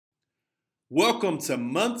Welcome to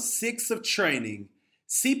month 6 of training,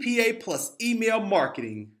 CPA plus email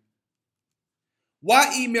marketing.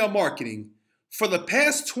 Why email marketing? For the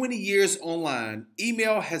past 20 years online,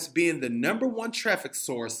 email has been the #1 traffic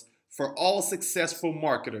source for all successful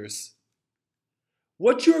marketers.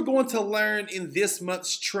 What you are going to learn in this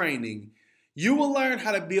month's training, you will learn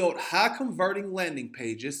how to build high converting landing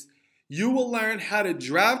pages. You will learn how to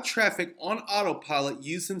drive traffic on autopilot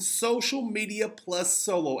using social media plus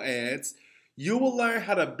solo ads. You will learn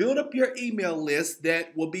how to build up your email list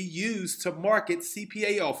that will be used to market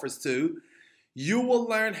CPA offers to. You will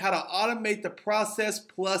learn how to automate the process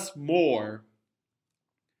plus more.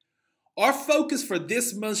 Our focus for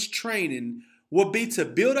this month's training will be to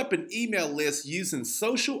build up an email list using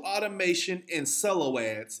social automation and solo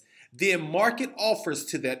ads, then market offers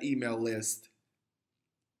to that email list.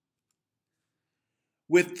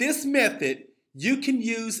 With this method, you can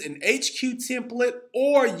use an HQ template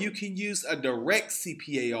or you can use a direct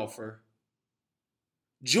CPA offer.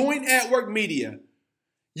 Join At Work Media.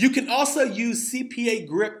 You can also use CPA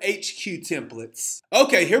Grip HQ templates.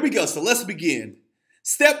 Okay, here we go. So let's begin.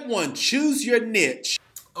 Step 1, choose your niche.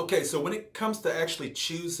 Okay, so when it comes to actually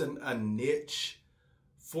choosing a niche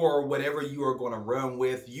for whatever you are going to run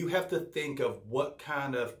with, you have to think of what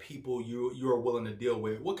kind of people you are willing to deal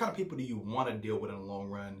with. What kind of people do you want to deal with in the long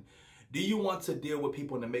run? Do you want to deal with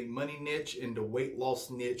people in the make money niche, in the weight loss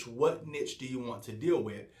niche? What niche do you want to deal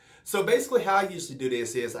with? So basically how I usually do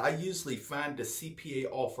this is I usually find the CPA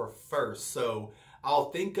offer first. So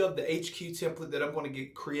I'll think of the HQ template that I'm going to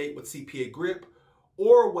create with CPA Grip,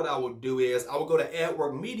 or what I will do is I will go to At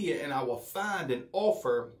Work Media and I will find an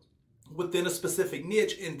offer within a specific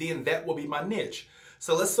niche, and then that will be my niche.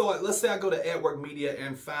 So let's say I go to At Work Media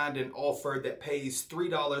and find an offer that pays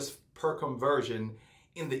 $3 per conversion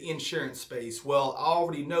in the insurance space. Well, I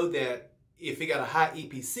already know that if it got a high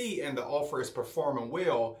EPC and the offer is performing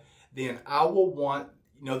well, then I will want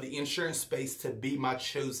the insurance space to be my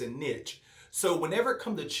chosen niche. So whenever it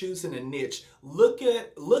comes to choosing a niche, look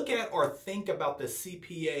at or think about the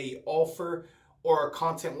CPA offer or a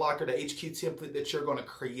content locker, the HQ template that you're going to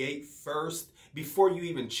create first before you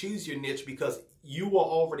even choose your niche, because you will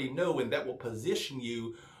already know and that will position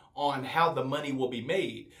you on how the money will be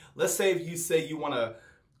made. Let's say if you say you want to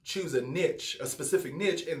choose a niche, a specific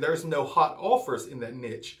niche, and there's no hot offers in that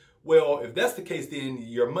niche. Well, if that's the case, then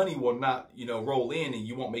your money will not, roll in and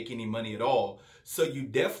you won't make any money at all. So you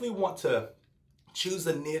definitely want to choose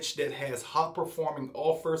a niche that has hot performing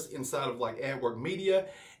offers inside of like At Work Media.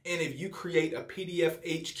 And if you create a PDF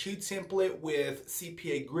HQ template with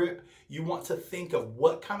CPA Grip, you want to think of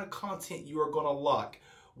what kind of content you are going to lock,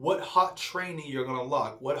 what hot training you're going to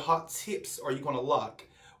lock, what hot tips are you going to lock,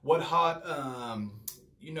 what hot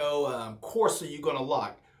course are you going to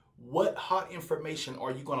lock, what hot information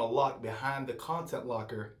are you going to lock behind the content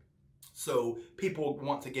locker so people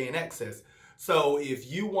want to gain access. So if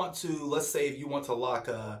you want to, let's say if you want to lock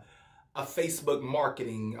a Facebook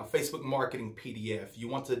marketing PDF, you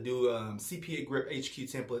want to do CPA Grip HQ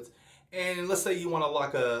templates, and let's say you want to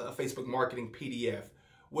lock a Facebook marketing PDF.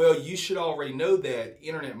 Well, you should already know that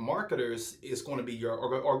internet marketers is going to be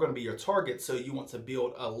your target. So you want to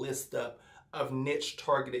build a list up of niche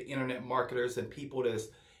targeted internet marketers and people that's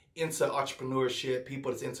into entrepreneurship,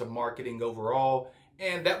 people that's into marketing overall,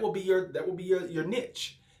 and that will be your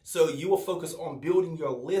niche. So you will focus on building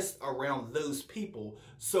your list around those people.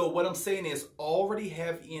 So what I'm saying is already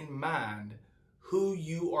have in mind who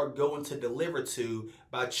you are going to deliver to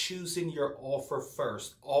by choosing your offer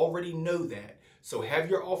first. Already know that. So have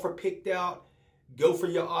your offer picked out, go for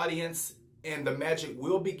your audience, and the magic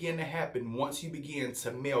will begin to happen once you begin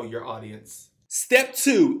to mail your audience. Step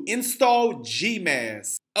 2, install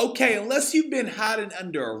GMAS. Okay, unless you've been hiding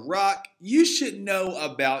under a rock, you should know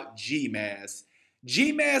about GMAS.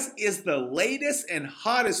 GMAS is the latest and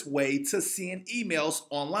hottest way to send emails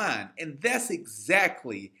online, and that's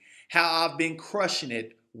exactly how I've been crushing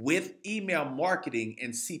it with email marketing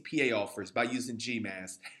and CPA offers by using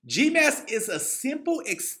GMAS. GMAS is a simple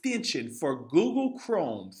extension for Google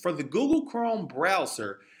Chrome, for the Google Chrome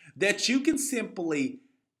browser, that you can simply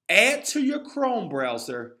add to your Chrome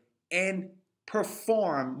browser and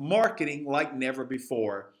perform marketing like never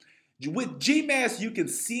before. With GMAS, you can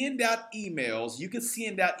send out emails. You can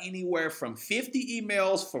send out anywhere from 50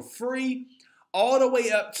 emails for free all the way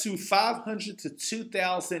up to 500 to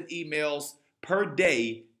 2,000 emails per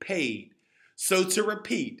day paid. So to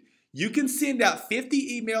repeat, you can send out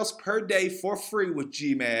 50 emails per day for free with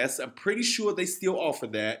GMAS. I'm pretty sure they still offer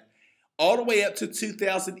that. All the way up to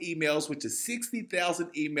 2,000 emails, which is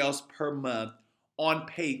 60,000 emails per month on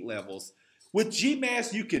paid levels. With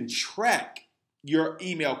GMAS, you can track your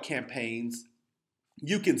email campaigns.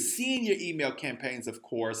 You can see in your email campaigns, of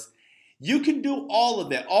course. You can do all of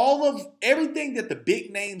that. All of everything that the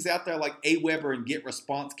big names out there like Aweber and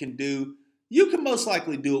GetResponse can do, you can most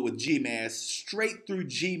likely do it with GMass straight through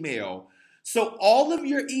Gmail. So all of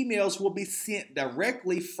your emails will be sent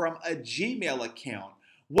directly from a Gmail account.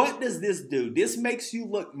 What does this do? This makes you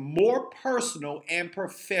look more personal and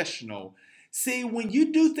professional. See, when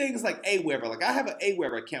you do things like Aweber, like I have an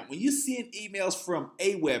Aweber account, when you send emails from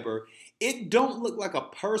Aweber, it don't look like a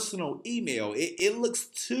personal email. It looks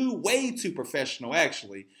way too professional,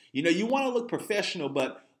 actually. You know, you want to look professional,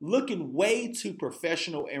 but looking way too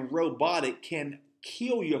professional and robotic can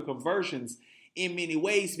kill your conversions in many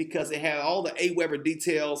ways because it has all the Aweber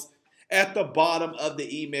details at the bottom of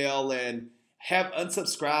the email and have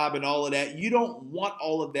unsubscribe and all of that. You don't want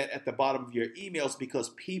all of that at the bottom of your emails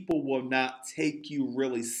because people will not take you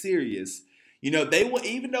really serious. You know, they will,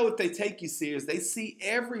 even though if they take you serious, they see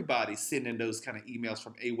everybody sending those kind of emails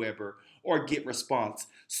from Aweber or GetResponse.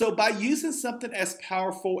 So by using something as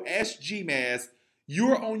powerful as GMass,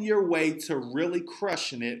 you're on your way to really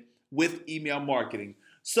crushing it with email marketing.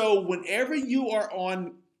 So whenever you are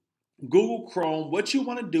on Google Chrome, what you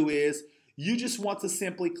want to do is you just want to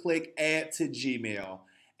simply click Add to Gmail.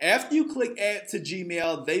 After you click Add to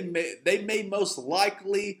Gmail, they may most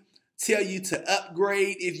likely tell you to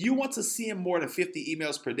upgrade. If you want to send more than 50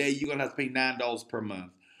 emails per day, you're going to have to pay $9 per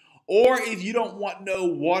month. Or if you don't want no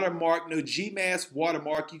watermark, no GMass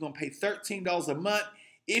watermark, you're going to pay $13 a month.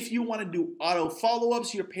 If you want to do auto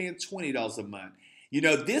follow-ups, you're paying $20 a month. You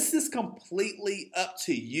know, this is completely up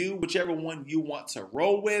to you, whichever one you want to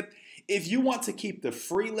roll with. If you want to keep the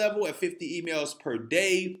free level at 50 emails per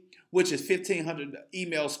day, which is 1,500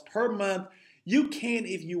 emails per month, you can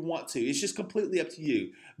if you want to. It's just completely up to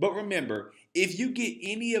you. But remember, if you get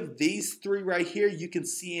any of these three right here, you can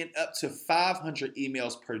send up to 500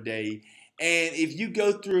 emails per day. And if you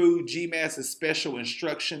go through GMass's special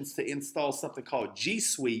instructions to install something called G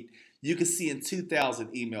Suite, you can send 2,000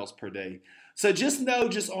 emails per day. So just know,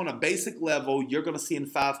 just on a basic level, you're going to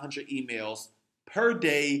send 500 emails per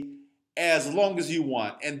day as long as you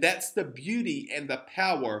want. And that's the beauty and the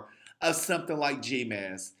power of something like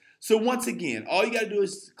GMass. So once again, all you got to do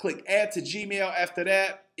is click Add to Gmail. After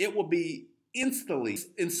that, it will be instantly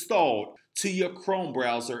installed to your Chrome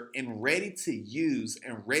browser and ready to use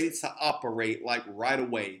and ready to operate like right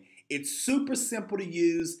away. It's super simple to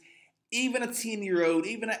use. Even a 10-year-old,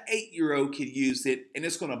 even an 8-year-old can use it, and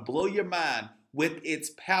it's going to blow your mind with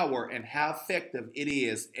its power and how effective it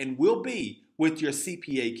is and will be with your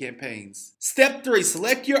CPA campaigns. Step 3,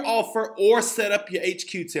 select your offer or set up your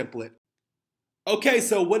HQ template. Okay,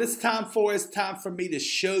 so what it's time for is time for me to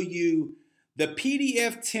show you the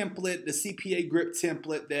PDF template, the CPA grip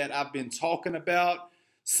template that I've been talking about.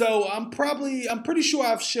 So I'm pretty sure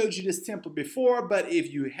I've showed you this template before, but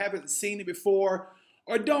if you haven't seen it before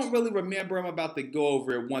or don't really remember, I'm about to go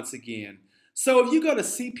over it once again. So if you go to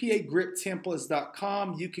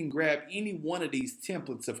cpagriptemplates.com, you can grab any one of these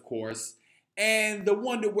templates, of course. And the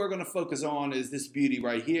one that we're going to focus on is this beauty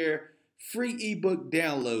right here. Free ebook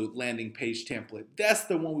download landing page template. That's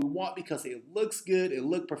the one we want because it looks good, it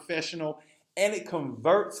looks professional, and it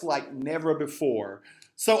converts like never before.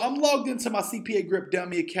 So I'm logged into my CPA Grip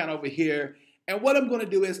Dummy account over here, and what I'm going to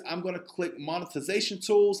do is I'm going to click Monetization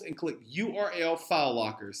Tools and click URL File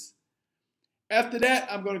Lockers. After that,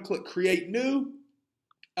 I'm going to click Create New.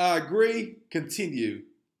 I agree, Continue.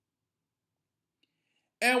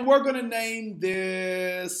 And we're going to name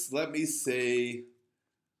this, let me see.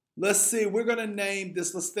 Let's see, we're going to name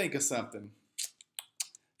this, let's think of something.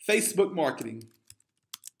 Facebook marketing.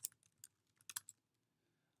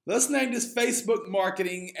 Let's name this Facebook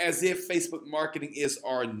marketing as if Facebook marketing is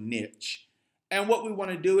our niche. And what we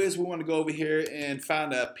want to do is we want to go over here and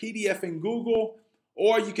find a PDF in Google,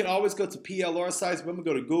 or you can always go to PLR sites, but I'm going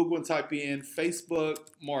to go to Google and type in Facebook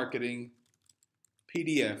marketing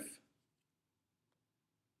PDF.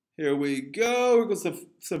 Here we go. We're going to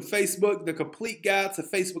some Facebook, the complete guide to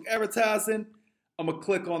Facebook advertising. I'm going to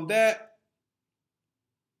click on that.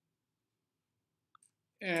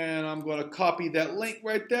 And I'm going to copy that link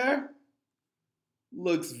right there.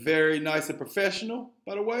 Looks very nice and professional,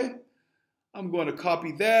 by the way. I'm going to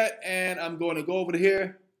copy that and I'm going to go over to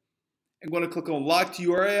here. I'm going to click on Locked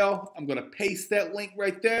URL. I'm going to paste that link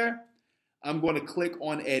right there. I'm going to click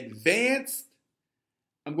on Advanced.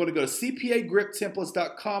 I'm going to go to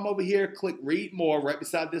cpagriptemplates.com over here, click Read More right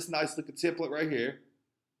beside this nice looking template right here.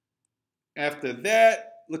 After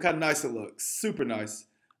that, look how nice it looks. Super nice.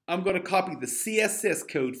 I'm going to copy the CSS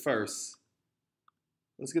code first.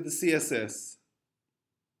 Let's get the CSS.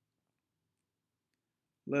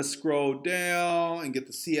 Let's scroll down and get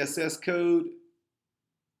the CSS code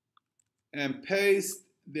and paste.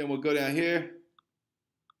 Then we'll go down here.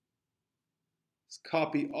 Let's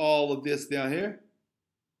copy all of this down here.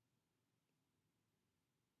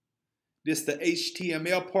 This is the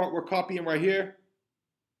HTML part we're copying right here.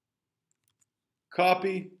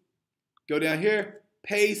 Copy, go down here,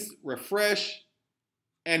 paste, refresh,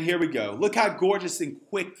 and here we go. Look how gorgeous and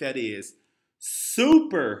quick that is.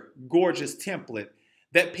 Super gorgeous template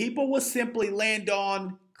that people will simply land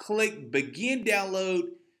on, click begin download,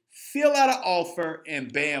 fill out an offer,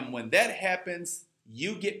 and bam, when that happens,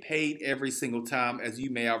 you get paid every single time, as you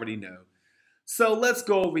may already know. So let's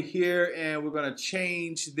go over here and we're going to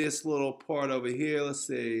change this little part over here. Let's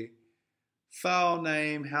see. File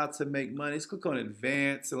name, how to make money. Let's click on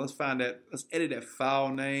advanced and let's find that. Let's edit that file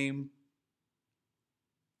name.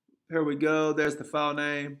 Here we go. There's the file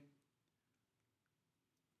name.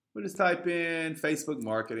 We'll just type in Facebook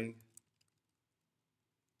marketing.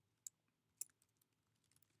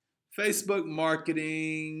 Facebook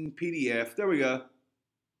marketing PDF. There we go.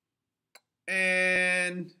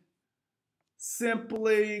 And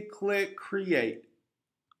simply click create.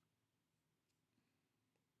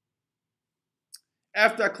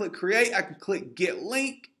 After I click create, I can click get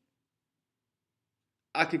link.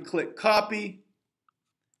 I can click copy.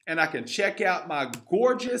 And I can check out my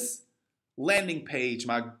gorgeous landing page,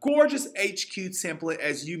 my gorgeous HQ template,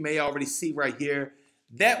 as you may already see right here.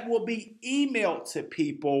 That will be emailed to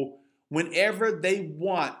people whenever they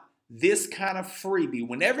want this kind of freebie,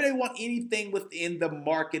 whenever they want anything within the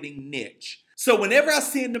marketing niche. So whenever I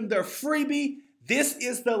send them their freebie, this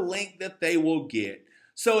is the link that they will get.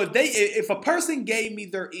 So if a person gave me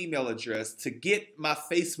their email address to get my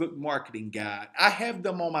Facebook marketing guide, I have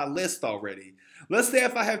them on my list already. Let's say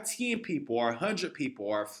if I have 10 people or 100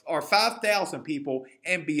 people or 5,000 people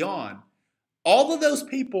and beyond, all of those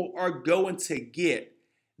people are going to get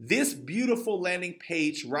this beautiful landing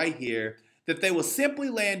page right here that they will simply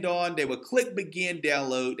land on. They will click begin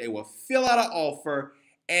download. They will fill out an offer,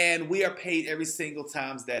 and we are paid every single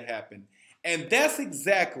time that happens. And that's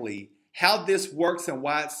exactly how this works and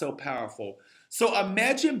why it's so powerful. So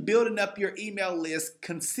imagine building up your email list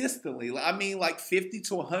consistently. I mean, like 50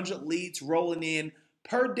 to 100 leads rolling in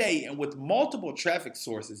per day, and with multiple traffic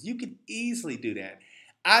sources, you can easily do that.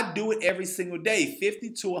 I do it every single day,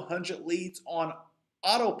 50 to 100 leads on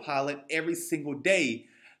autopilot every single day,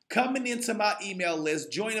 coming into my email list,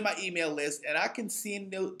 joining my email list, and I can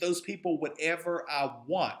send those people whatever I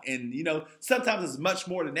want. And you know, sometimes it's much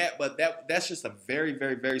more than that, but that's just a very,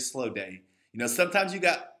 very, very slow day. You know, sometimes you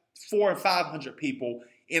got 400 and 500 people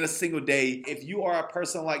in a single day. If you are a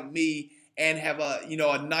person like me and have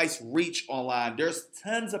a nice reach online, there's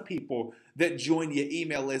tons of people that join your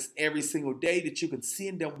email list every single day that you can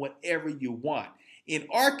send them whatever you want. In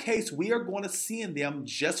our case, we are going to send them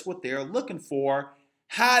just what they're looking for,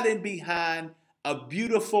 hiding behind a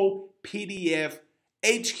beautiful PDF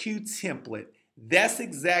HQ template. That's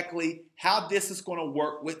exactly how this is going to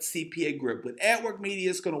work with CPA Grip. With AdWork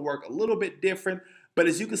Media, it's going to work a little bit different. But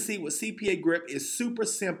as you can see, with CPA Grip is super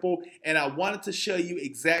simple, and I wanted to show you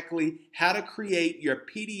exactly how to create your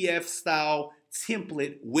PDF style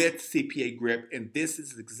template with CPA Grip, and this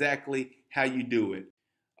is exactly how you do it.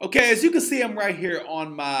 Okay, as you can see, I'm right here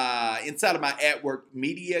on inside of my AdWork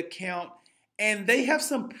Media account, and they have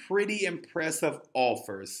some pretty impressive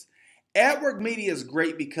offers. AdWork Media is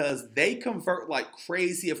great because they convert like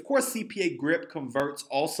crazy. Of course, CPA Grip converts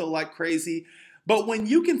also like crazy. But when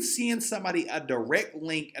you can send somebody a direct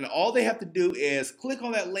link and all they have to do is click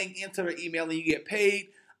on that link, enter their email, and you get paid,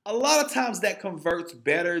 a lot of times that converts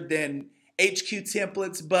better than HQ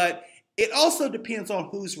templates, but it also depends on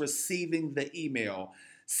who's receiving the email.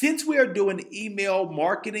 Since we are doing email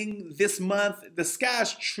marketing this month, the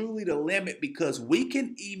sky's truly the limit because we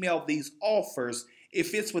can email these offers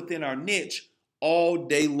if it's within our niche all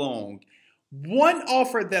day long. One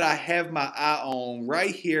offer that I have my eye on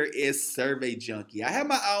right here is Survey Junkie. I have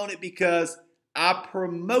my eye on it because I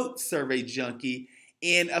promote Survey Junkie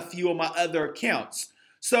in a few of my other accounts.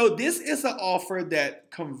 So this is an offer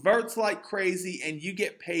that converts like crazy and you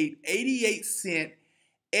get paid 88 cents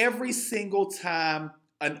every single time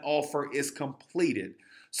an offer is completed.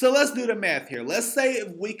 So let's do the math here. Let's say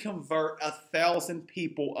if we convert 1,000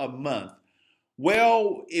 people a month.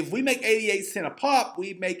 Well, if we make 88 cents a pop,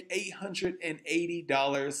 we make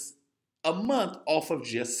 $880 a month off of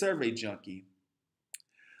just Survey Junkie.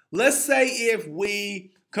 Let's say if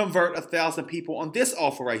we convert 1,000 people on this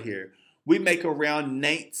offer right here, we make around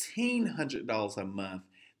 $1,900 a month.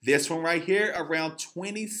 This one right here, around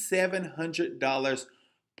 $2,700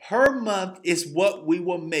 per month is what we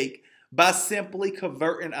will make by simply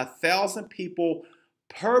converting 1,000 people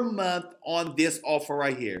per month on this offer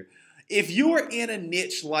right here. If you are in a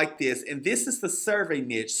niche like this, and this is the survey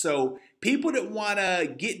niche, so people that want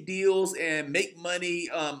to get deals and make money,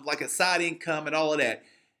 like a side income and all of that,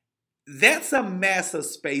 that's a massive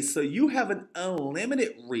space. So you have an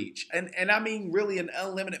unlimited reach. And I mean really an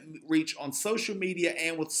unlimited reach on social media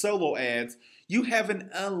and with solo ads. You have an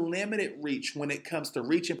unlimited reach when it comes to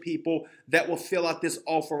reaching people that will fill out this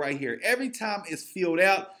offer right here. Every time it's filled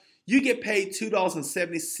out, you get paid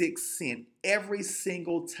 $2.76 every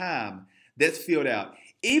single time that's filled out.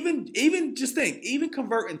 Even just think, even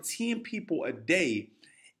converting 10 people a day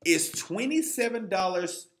is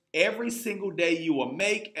 $27 every single day you will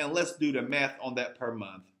make, and let's do the math on that per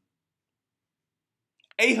month.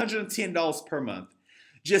 $810 per month.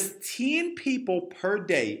 Just 10 people per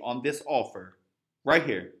day on this offer right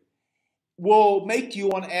here will make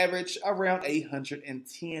you on average around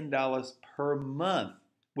 $810 per month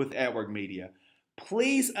with AdWork Media.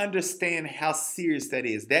 Please understand how serious that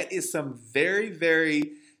is. That is some very,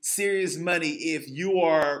 very serious money if you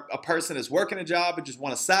are a person that's working a job and just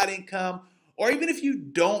want a side income, or even if you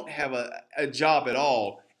don't have a job at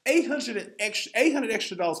all. $800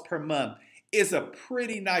 extra per month is a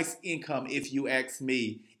pretty nice income if you ask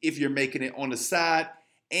me, if you're making it on the side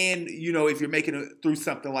and if you're making it through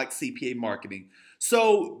something like CPA marketing.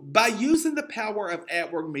 So by using the power of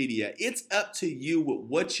AdWork Media, it's up to you with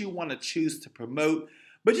what you want to choose to promote,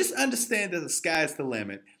 but just understand that the sky's the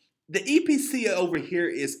limit. The EPC over here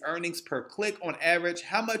is earnings per click on average,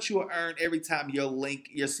 how much you will earn every time your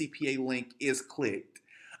CPA link is clicked.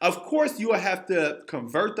 Of course, you will have to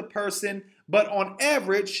convert the person, but on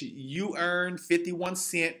average, you earn 51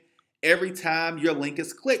 cents every time your link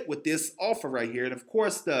is clicked with this offer right here. And of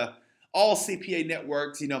course, all CPA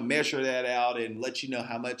networks, measure that out and let you know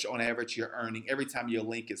how much on average you're earning every time your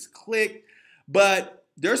link is clicked. But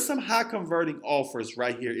there's some high converting offers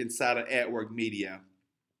right here inside of AdWork Media.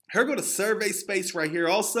 Here go the survey space right here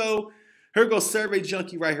also. Here goes Survey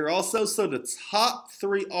Junkie right here also. So the top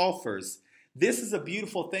 3 offers. This is a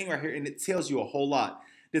beautiful thing right here, and it tells you a whole lot.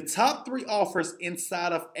 The top 3 offers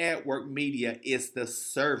inside of AdWork Media is the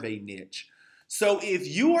survey niche. So if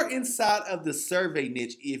you are inside of the survey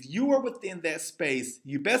niche, if you are within that space,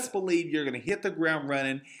 you best believe you're going to hit the ground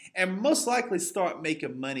running and most likely start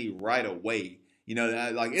making money right away.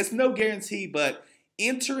 Like it's no guarantee, but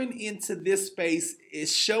entering into this space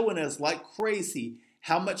is showing us like crazy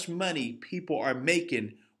how much money people are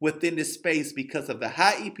making within this space because of the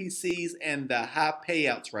high EPCs and the high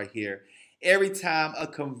payouts right here every time a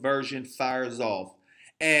conversion fires off.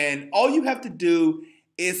 And all you have to do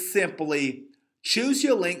is simply choose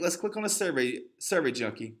your link. Let's click on the Survey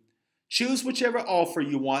Junkie. Choose whichever offer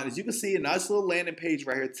you want. As you can see, a nice little landing page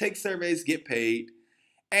right here. Take surveys, get paid.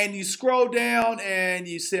 And you scroll down and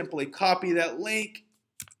you simply copy that link,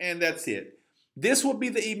 and that's it. This will be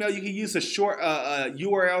the email. You can use a short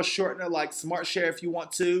URL shortener like SmartShare if you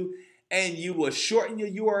want to, and you will shorten your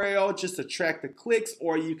URL just to track the clicks,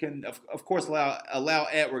 or you can, of course, allow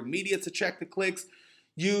AdWork Media to track the clicks.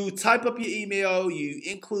 You type up your email, you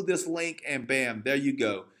include this link, and bam, there you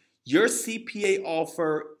go. Your CPA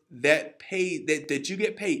offer that you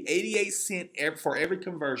get paid 88 cents for every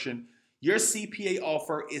conversion. Your CPA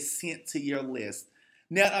offer is sent to your list.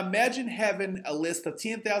 Now imagine having a list of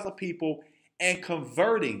 10,000 people and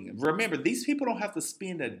converting. Remember, these people don't have to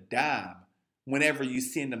spend a dime whenever you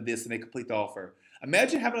send them this and they complete the offer.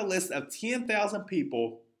 Imagine having a list of 10,000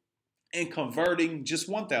 people and converting just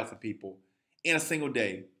 1,000 people in a single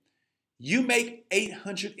day. You make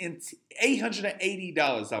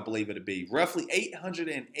 $880, I believe it'll be, roughly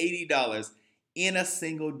 $880 in a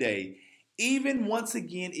single day. Even once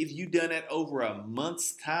again, if you've done that over a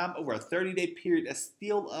month's time, over a 30-day period, that's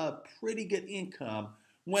still a pretty good income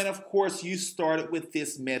when, of course, you started with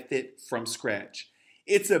this method from scratch.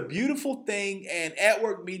 It's a beautiful thing, and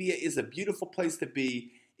AdWork Media is a beautiful place to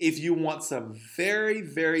be if you want some very,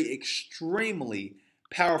 very extremely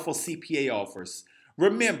powerful CPA offers.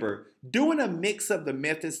 Remember, doing a mix of the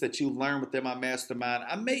methods that you learned within my mastermind,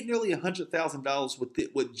 I made nearly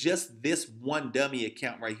 $100,000 with just this one dummy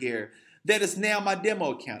account right here. That is now my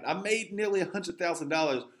demo account. I made nearly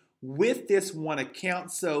 $100,000 with this one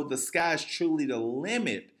account, so the sky is truly the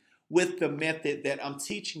limit with the method that I'm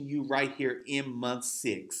teaching you right here in month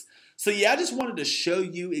 6. So yeah, I just wanted to show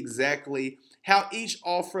you exactly how each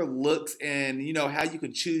offer looks and how you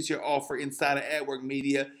can choose your offer inside of AdWork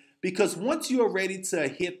Media, because once you are ready to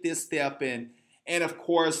hit this step and of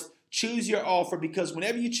course choose your offer, because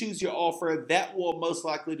whenever you choose your offer, that will most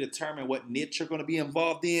likely determine what niche you're going to be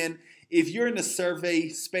involved in. if you're in the survey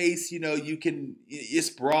space, it's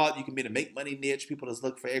broad. You can be in a make money niche, people that's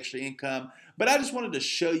looking for extra income. But I just wanted to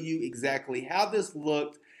show you exactly how this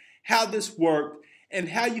looked, how this worked, and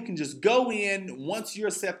how you can just go in once you're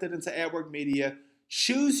accepted into AdWork Media,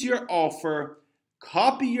 choose your offer,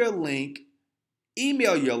 copy your link,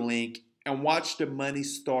 email your link, and watch the money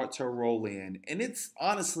start to roll in. And it's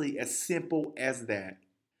honestly as simple as that.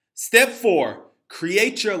 Step 4,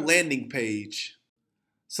 create your landing page.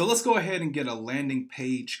 So let's go ahead and get a landing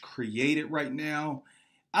page created right now.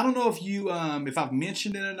 I don't know if I've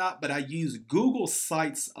mentioned it or not, but I use Google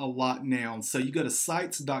Sites a lot now. So you go to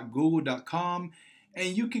sites.google.com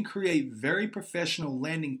and you can create very professional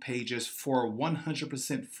landing pages for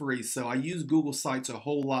 100% free. So I use Google Sites a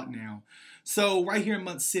whole lot now. So right here in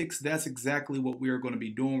month 6, that's exactly what we are going to be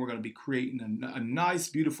doing. We're going to be creating a nice,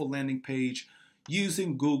 beautiful landing page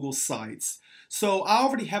using Google Sites. So I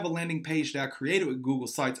already have a landing page that I created with Google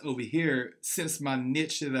Sites over here, since my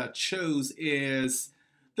niche that I chose is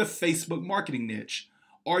the Facebook marketing niche.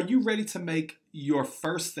 Are you ready to make your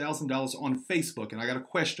first $1,000 on Facebook? And I got a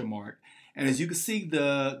question mark. And as you can see,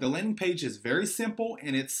 the landing page is very simple,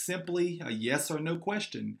 and it's simply a yes or no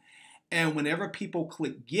question. And whenever people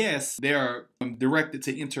click yes, they're directed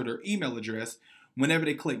to enter their email address. Whenever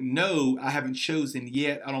they click no, I haven't chosen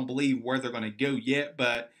yet. I don't believe where they're going to go yet,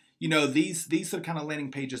 but these are the kind of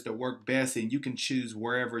landing pages that work best, and you can choose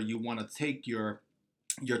wherever you want to take your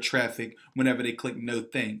traffic whenever they click no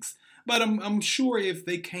thanks. But I'm sure if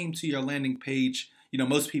they came to your landing page,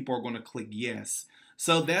 most people are going to click yes.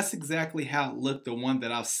 So that's exactly how it looked, the one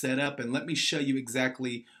that I've set up, and let me show you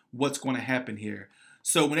exactly what's going to happen here.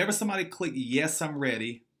 So whenever somebody click yes, I'm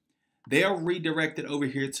ready, they are redirected over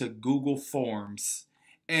here to Google Forms.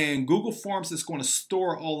 And Google Forms is going to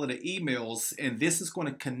store all of the emails, and this is going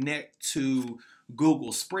to connect to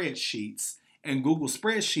Google Spreadsheets. And Google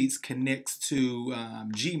Spreadsheets connects to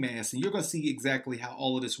GMAS, and you're going to see exactly how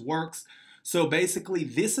all of this works. So basically,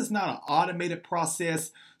 this is not an automated process.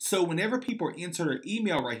 So whenever people enter their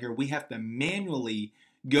email right here, we have to manually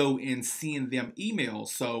go and send them emails.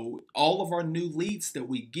 So all of our new leads that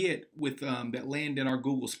we get with that land in our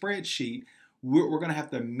Google spreadsheet, we're going to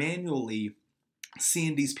have to manually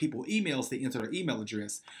send these people emails to enter their email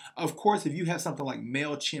address. Of course, if you have something like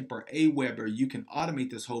MailChimp or Aweber, you can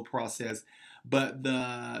automate this whole process, but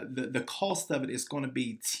the cost of it is going to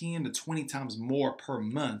be 10 to 20 times more per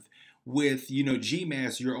month. With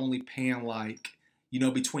GMAS, you're only paying like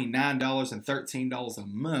between $9 and $13 a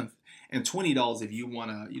month, and $20 if you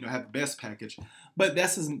want to have the best package. But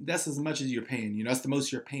that's as much as you're paying. That's the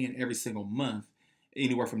most you're paying every single month,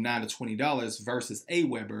 anywhere from $9 to $20 versus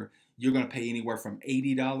Aweber. You're going to pay anywhere from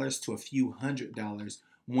 $80 to a few $100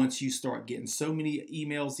 once you start getting so many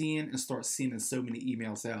emails in and start sending so many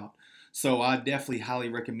emails out. So I definitely highly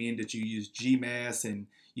recommend that you use GMAS and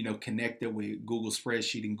connect it with Google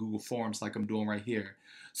Spreadsheet and Google Forms like I'm doing right here.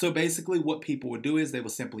 So basically what people would do is they will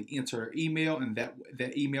simply enter their email, and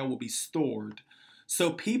that email will be stored.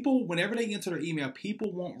 So people, whenever they enter their email,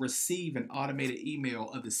 people won't receive an automated email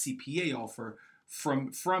of the CPA offer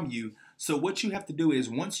from you. So what you have to do is,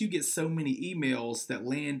 once you get so many emails that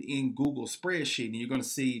land in Google Spreadsheet, and you're going to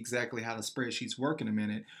see exactly how the spreadsheets work in a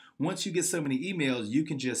minute. Once you get so many emails, you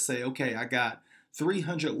can just say, okay, I got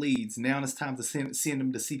 300 leads. Now it's time to send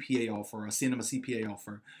them the CPA offer, or send them a CPA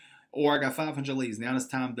offer. Or I got 500 leads. Now it's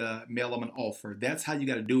time to mail them an offer. That's how you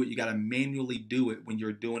got to do it. You got to manually do it when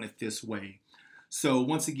you're doing it this way. So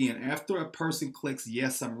once again, after a person clicks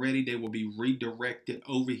yes, I'm ready, they will be redirected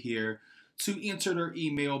over here to enter their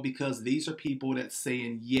email, because these are people that's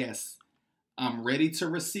saying, yes, I'm ready to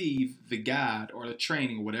receive the guide or the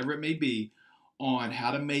training, or whatever it may be, on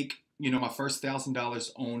how to make my first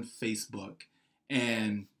 $1,000 on Facebook.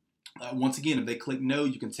 And once again, if they click no,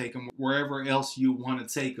 you can take them wherever else you want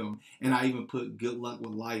to take them. And I even put good luck with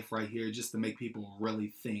life right here just to make people really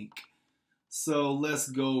think. So let's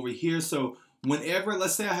go over here. So whenever,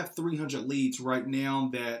 let's say I have 300 leads right now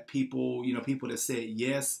that people that said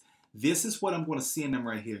yes, this is what I'm going to send them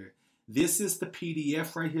right here. This is the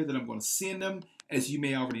PDF right here that I'm going to send them. As you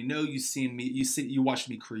may already know, you watched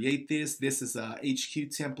me create this. This is a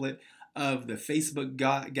HQ template of the Facebook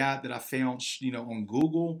guide that I found, on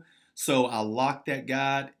Google. So I locked that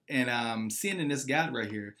guide, and I'm sending this guide right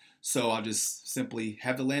here. So I'll just simply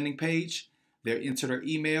have the landing page. They'll enter their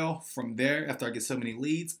email. From there, after I get so many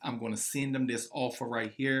leads, I'm going to send them this offer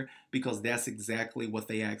right here, because that's exactly what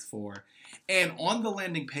they asked for. And on the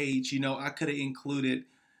landing page, I could have included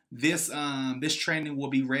this training will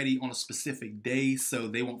be ready on a specific day, so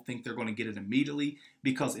they won't think they're going to get it immediately.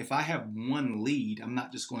 Because if I have one lead, I'm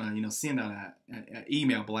not just going to send out an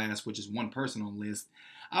email blast, which is one person on the list.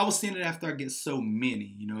 I will send it after I get so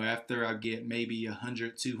many, after I get maybe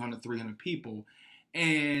 100, 200, 300 people.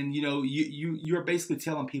 And, you're basically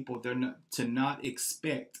telling people to not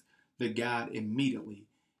expect the guide immediately.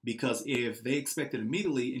 Because if they expect it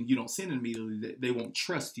immediately and you don't send it immediately, they won't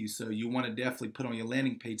trust you. So you want to definitely put on your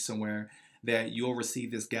landing page somewhere that you'll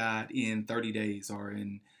receive this guide in 30 days or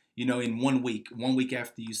in 1 week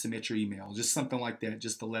after you submit your email, just something like that,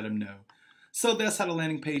 just to let them know. So that's how the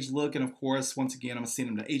landing page look. And of course, once again, I'm gonna send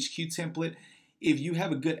them the HQ template. If you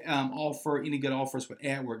have a good offer, any good offers with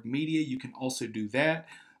AdWork Media, you can also do that.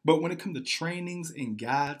 But when it comes to trainings and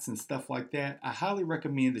guides and stuff like that, I highly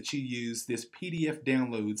recommend that you use this PDF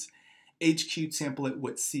Downloads HQ template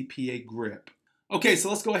with CPA grip. Okay, so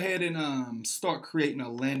let's go ahead and start creating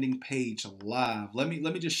a landing page live. Let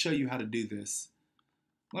me just show you how to do this.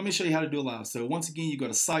 Let me show you how to do it live. So once again, you go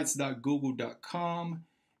to sites.google.com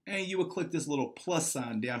and you will click this little plus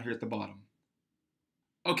sign down here at the bottom.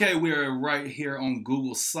 Okay, we are right here on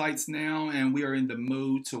Google Sites now, and we are in the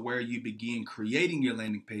mode to where you begin creating your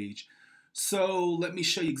landing page. So let me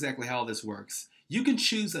show you exactly how this works. You can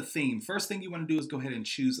choose a theme. First thing you want to do is go ahead and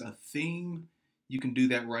choose a theme. You can do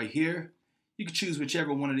that right here. You can choose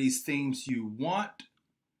whichever one of these themes you want.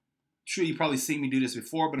 I'm sure you've probably seen me do this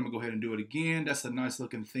before, but I'm gonna go ahead and do it again. That's a nice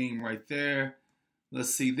looking theme right there.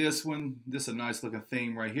 Let's see this one. This is a nice looking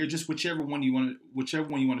theme right here. Just whichever one you want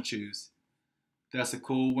to choose. That's a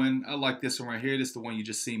cool one. I like this one right here. This is the one you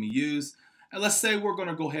just see me use. And let's say we're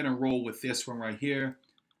gonna go ahead and roll with this one right here.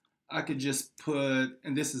 I could just put,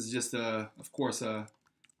 and this is just of course,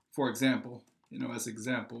 for example, as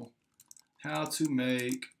example, how to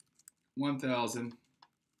make 1,000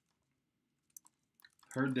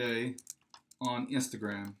 per day on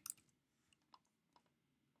Instagram.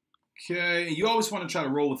 Okay, you always want to try to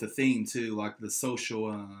roll with a theme too, like the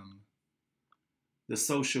social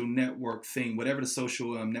network theme, whatever the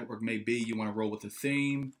social network may be. You want to roll with the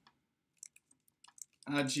theme.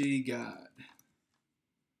 IG guide.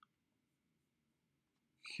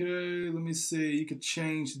 Okay, let me see. You could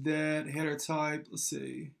change that header type. Let's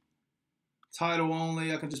see. Title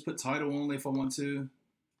only. I can just put title only if I want to.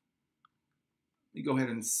 Let me go ahead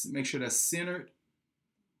and make sure that's centered.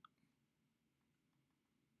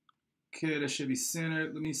 Okay, that should be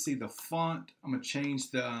centered. Let me see the font. I'm gonna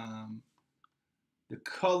change the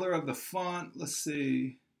color of the font. Let's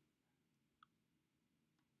see.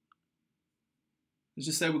 Let's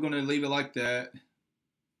just say we're gonna leave it like that.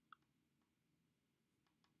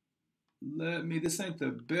 This ain't the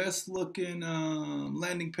best looking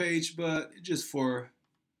landing page, but just so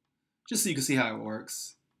you can see how it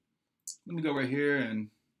works. Let me go right here and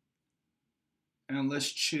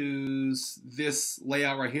let's choose this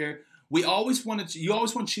layout right here. You always want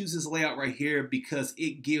to choose this layout right here because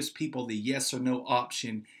it gives people the yes or no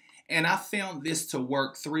option. And I found this to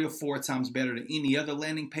work 3 or 4 times better than any other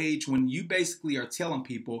landing page when you basically are telling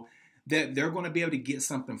people that they're going to be able to get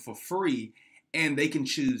something for free and they can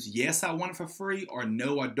choose yes, I want it for free, or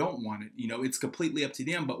no, I don't want it. It's completely up to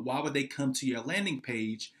them, but why would they come to your landing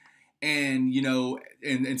page and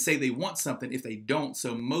and say they want something if they don't?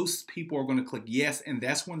 So most people are going to click yes, and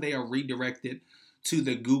that's when they are redirected to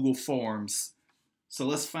the Google Forms. So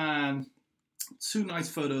let's find 2 nice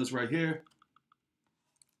photos right here.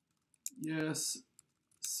 Yes,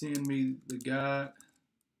 send me the guide.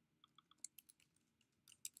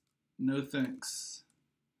 No thanks.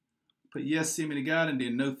 Put yes, send me the guide, and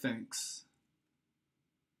then no thanks.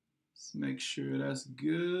 Let's make sure that's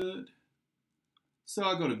good. So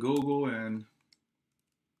I'll go to Google and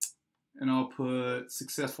I'll put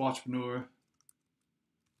successful entrepreneur.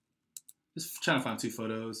 Just trying to find 2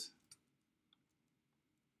 photos.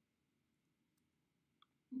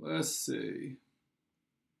 Let's see.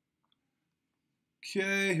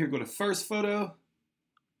 Okay, here go the first photo.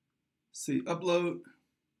 See, upload.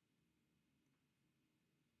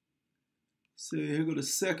 See, here go the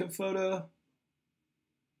second photo.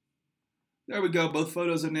 There we go. Both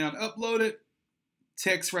photos are now uploaded.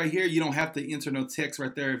 Text right here. You don't have to enter no text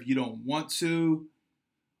right there if you don't want to.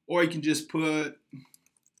 Or you can just put,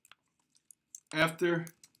 after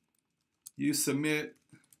you submit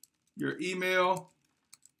your email,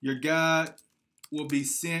 your guide will be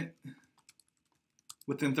sent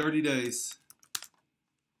within 30 days.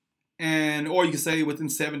 Or you can say within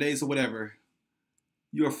 7 days or whatever.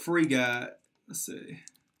 Your free guide. Let's see.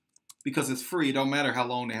 Because it's free, it don't matter how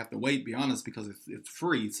long they have to wait, be honest, because it's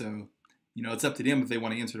free. So, it's up to them if they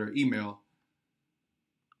want to enter their email.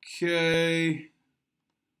 Okay.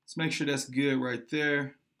 Let's make sure that's good right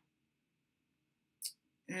there.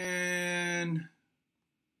 And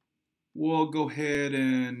we'll go ahead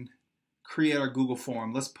and create our Google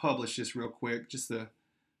form. Let's publish this real quick just to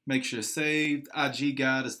Make sure saved. IG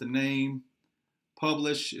guide is the name.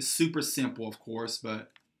 Publish is super simple, of course,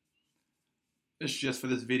 but it's just for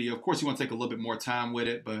this video. Of course, you want to take a little bit more time with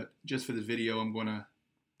it, but just for this video, I'm going to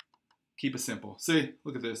keep it simple. See,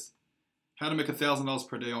 look at this. How to make $1,000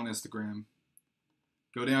 per day on Instagram.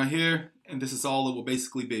 Go down here, and this is all it will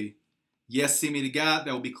basically be. Yes, send me the guide.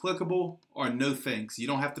 That will be clickable, or no thanks. You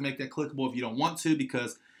don't have to make that clickable if you don't want to,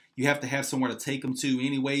 because you have to have somewhere to take them to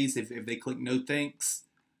anyways if they click no thanks.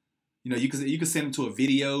 You know, you can send them to a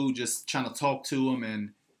video just trying to talk to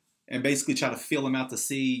them and basically try to feel them out to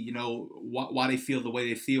see, you know, why they feel the way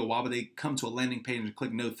they feel. Why would they come to a landing page and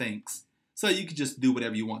click no thanks? So you can just do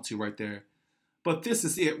whatever you want to right there. But this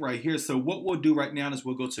is it right here. So what we'll do right now is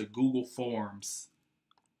we'll go to Google Forms.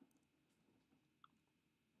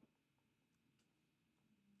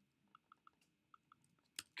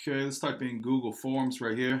 Okay, let's type in Google Forms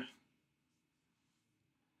right here.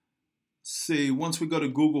 See, once we go to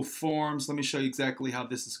Google Forms, let me show you exactly how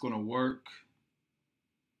this is going to work.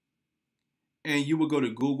 And you will go to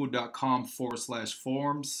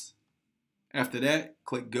google.com/forms. After that,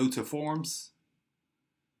 click Go to Forms.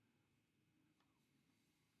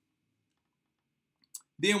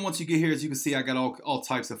 Then once you get here, as you can see, I got all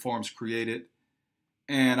types of forms created.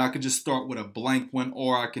 And I could just start with a blank one,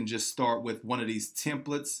 or I can just start with one of these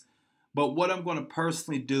templates. But what I'm going to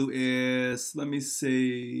personally do is, let me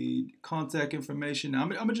see, contact information. Now,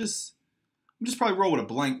 I'm just probably roll with a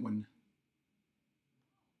blank one.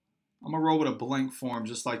 I'm going to roll with a blank form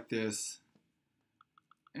just like this.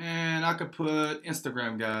 And I could put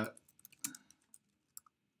Instagram guide.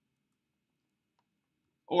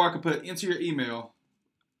 Or I could put enter your email.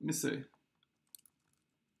 Let me see.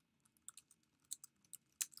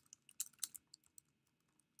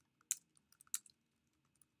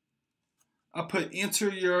 I put enter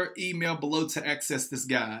your email below to access this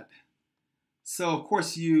guide. So of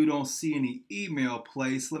course you don't see any email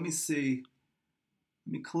place. Let me see.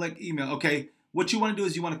 Let me collect email. Okay, what you want to do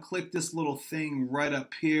is you want to click this little thing right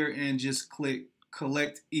up here and just click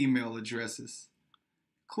collect email addresses.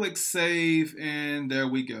 Click save, and there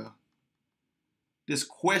we go. This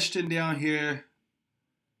question down here,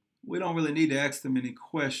 we don't really need to ask them any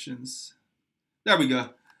questions. There we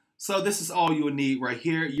go. So this is all you will need right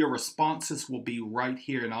here. Your responses will be right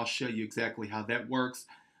here, and I'll show you exactly how that works.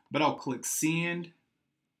 But I'll click send,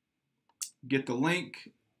 get the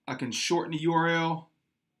link. I can shorten the URL,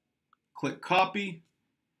 click copy,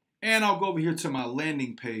 and I'll go over here to my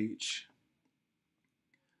landing page.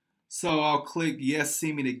 So I'll click yes,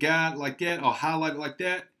 send me the guide like that. I'll highlight it like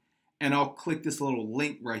that, and I'll click this little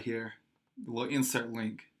link right here, the little insert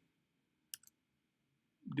link.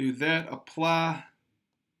 Do that, apply.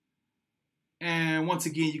 And once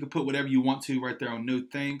again, you can put whatever you want to right there on no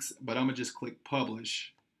thanks, but I'm going to just click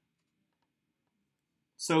publish.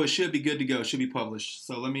 So it should be good to go. It should be published.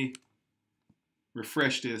 So let me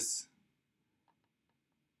refresh this.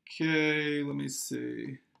 Okay, let me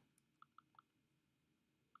see.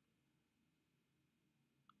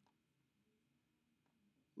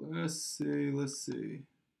 Let's see.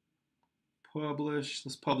 Publish.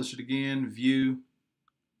 Let's publish it again. View.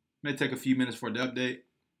 May take a few minutes for it to update.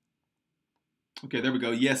 Okay, there we go.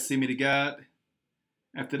 Yes, send me the guide.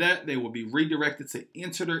 After that, they will be redirected to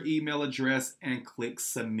enter their email address and click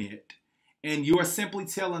submit. And you are simply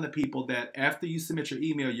telling the people that after you submit your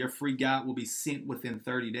email, your free guide will be sent within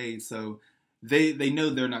 30 days. So they know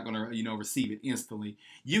they're not going to receive it instantly.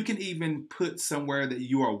 You can even put somewhere that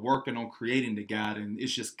you are working on creating the guide, and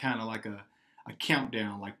it's just kind of like a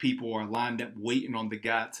countdown. Like people are lined up waiting on the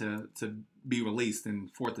guide to be released and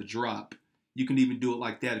for it to drop. You can even do it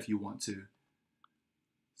like that if you want to.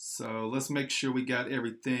 So let's make sure we got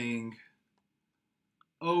everything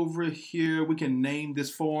over here. We can name this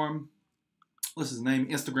form. Let's just name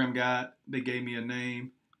Instagram guide. They gave me a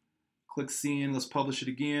name. Click send. Let's publish it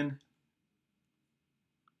again.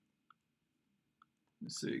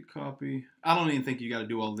 Let's see, copy. I don't even think you got to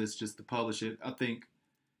do all this just to publish it. I think,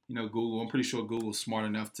 Google, I'm pretty sure Google's smart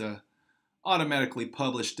enough to automatically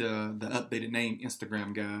publish the updated name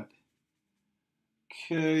Instagram guide.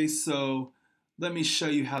 Okay, so let me show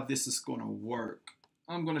you how this is going to work.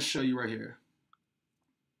 I'm going to show you right here.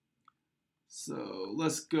 So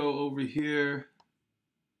let's go over here.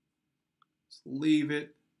 Just leave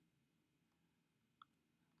it.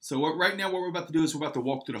 So right now what we're about to do is we're about to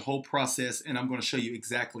walk through the whole process, and I'm going to show you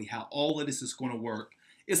exactly how all of this is going to work.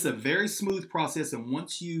 It's a very smooth process, and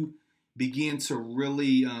once you begin to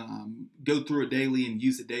really go through it daily and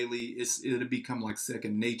use it daily, it'll become like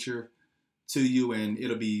second nature to you, and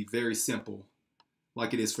it'll be very simple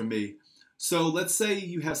like it is for me. So let's say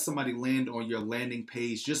you have somebody land on your landing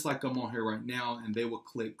page, just like I'm on here right now, and they will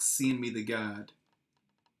click Send Me the Guide.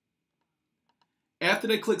 After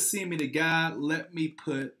they click Send Me the Guide, let me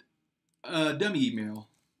put a dummy email,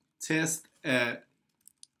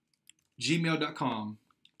 test@gmail.com.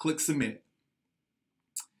 Click Submit.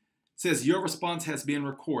 It says your response has been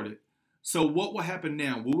recorded. So what will happen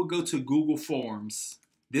now? We will go to Google Forms.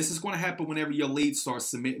 This is going to happen whenever your leads start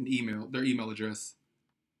submitting their email address.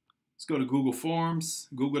 Let's go to Google Forms,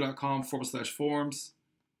 google.com/forms.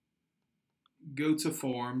 Go to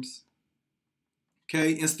Forms.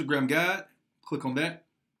 Okay, Instagram Guide. Click on that.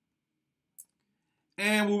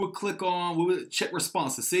 And we will check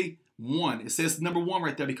responses. See, 1. It says number 1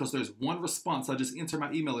 right there because there's 1 response. I'll just enter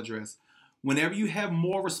my email address. Whenever you have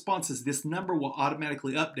more responses, this number will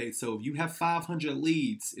automatically update. So if you have 500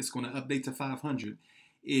 leads, it's going to update to 500.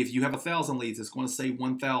 If you have 1,000 leads, it's going to say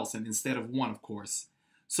 1,000 instead of 1, of course.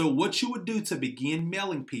 So what you would do to begin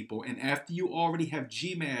mailing people, and after you already have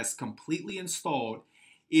GMAS completely installed,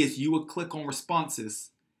 is you would click on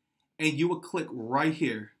responses, and you would click right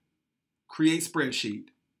here, create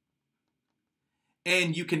spreadsheet.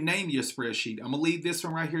 And you can name your spreadsheet. I'm going to leave this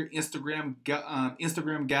one right here, Instagram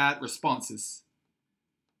Guide Responses.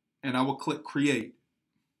 And I will click Create.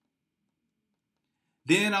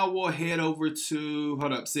 Then I will head over to,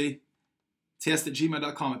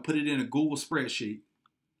 test@gmail.com and put it in a Google spreadsheet.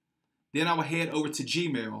 Then I will head over to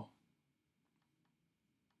Gmail.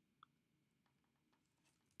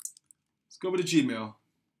 Let's go over to Gmail.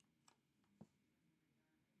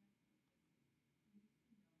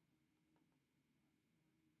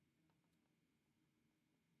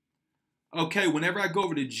 Okay, whenever I go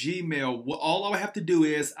over to Gmail, all I have to do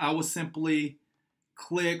is I will simply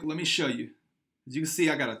click, let me show you. As you can see,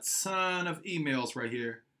 I got a ton of emails right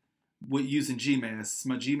here with using GMAS. It's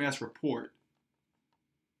my GMAS report.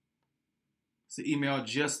 It's the email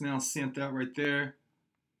just now sent out right there.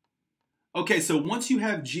 Okay, so once you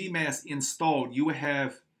have GMAS installed, you will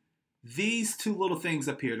have these 2 little things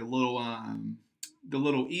up here, the little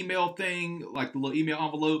email thing, like the little email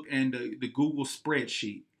envelope, and the Google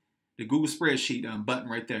spreadsheet. The Google spreadsheet button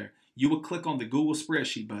right there. You will click on the Google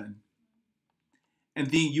spreadsheet button. And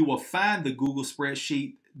then you will find the Google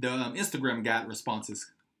spreadsheet, the Instagram Guide responses.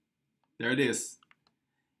 There it is.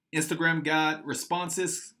 Instagram Guide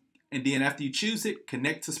responses. And then after you choose it,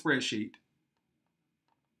 connect to spreadsheet.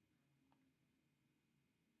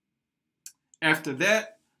 After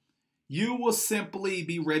that, you will simply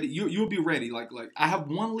be ready. You'll be ready. Like I have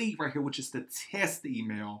 1 lead right here, which is the test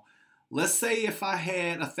email. Let's say if I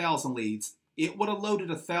had 1,000 leads, it would have loaded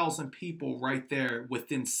 1,000 people right there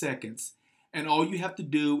within seconds. And all you have to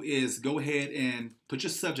do is go ahead and put your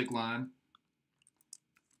subject line.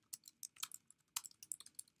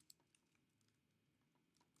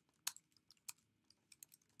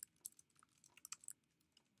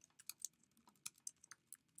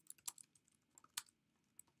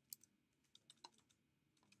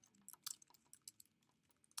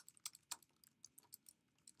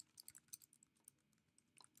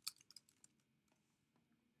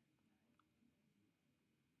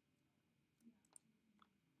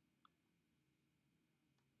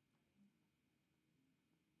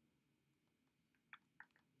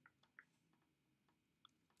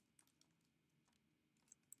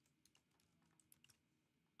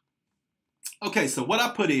 Okay, so what I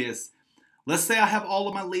put is, let's say I have all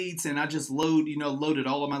of my leads and I just loaded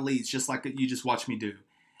all of my leads just like you just watched me do.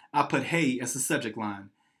 I put, hey, as the subject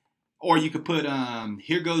line. Or you could put,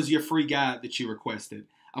 here goes your free guide that you requested.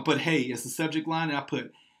 I put, hey, as the subject line, and I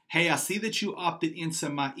put, hey, I see that you opted into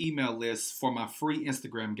my email list for my free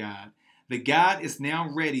Instagram guide. The guide is now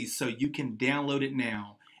ready so you can download it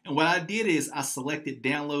now. And what I did is I selected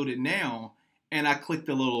download it now, and I clicked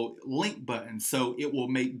the little link button so it will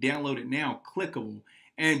make download it now clickable.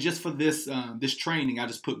 And just for this this training, I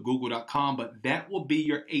just put google.com, but that will be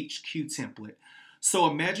your HQ template. So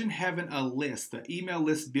imagine having a list, the email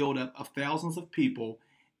list build up of thousands of people,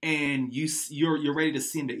 and you're ready to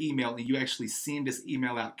send an email and you actually send this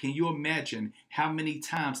email out. Can you imagine how many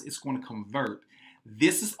times it's going to convert?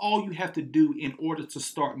 This is all you have to do in order to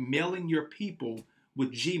start mailing your people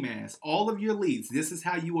with GMAS. All of your leads, this is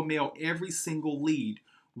how you will mail every single lead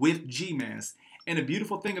with GMAS. And the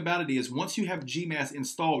beautiful thing about it is once you have GMAS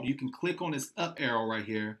installed, you can click on this up arrow right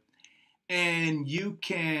here, and you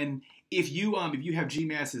can, if you have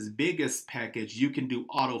GMAS's biggest package, you can do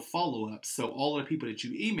auto follow-up. So all of the people that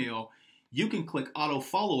you email, you can click auto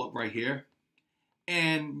follow-up right here,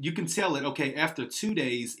 and you can tell it, okay, after 2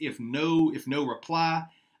 days, if no reply,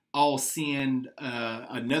 I'll send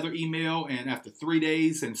another email, and after 3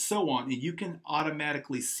 days and so on, and you can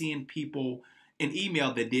automatically send people an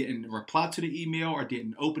email that didn't reply to the email or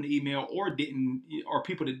didn't open the email or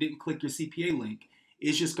people that didn't click your CPA link.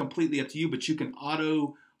 It's just completely up to you, but you can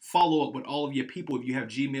auto follow up with all of your people if you have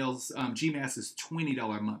GMAS's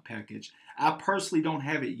 $20 a month package. I personally don't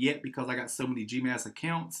have it yet because I got so many GMAS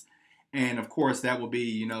accounts, and of course that would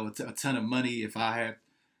be a ton of money if I had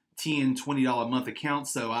 $10, $20 a month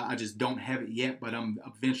accounts. So I just don't have it yet, but I'm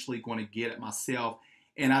eventually going to get it myself,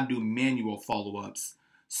 and I do manual follow-ups.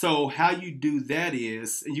 So how you do that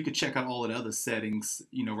is, and you can check out all of the other settings,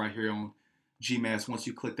 right here on GMAS once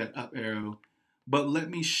you click that up arrow. But let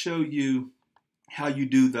me show you how you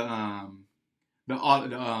do the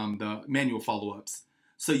manual follow-ups.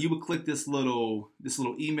 So you would click this little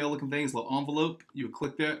email looking thing, this little envelope. You would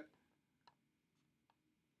click that,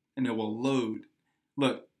 and it will load.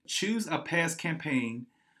 Look, choose a past campaign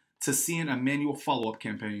to send a manual follow-up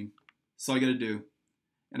campaign. That's all I gotta do.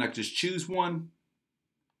 And I can just choose one,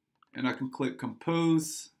 and I can click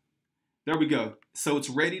compose. There we go. So it's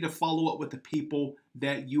ready to follow up with the people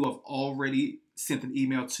that you have already sent an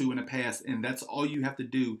email to in the past, and that's all you have to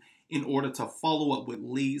do in order to follow up with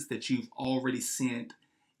leads that you've already sent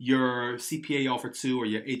your CPA offer to, or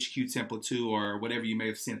your HQ template to, or whatever you may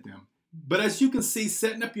have sent them. But as you can see,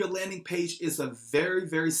 setting up your landing page is a very,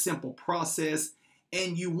 very simple process,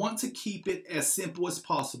 and you want to keep it as simple as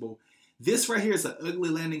possible. This right here is an ugly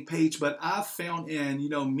landing page, but I've found, and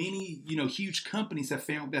many huge companies have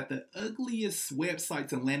found that the ugliest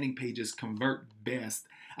websites and landing pages convert best.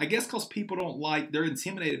 I guess because people they're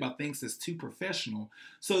intimidated by things that's too professional.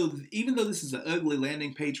 So even though this is an ugly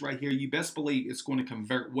landing page right here, you best believe it's going to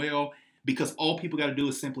convert well, because all people got to do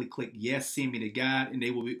is simply click yes, send me the guide, and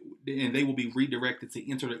they will be redirected to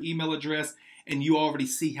enter their email address, and you already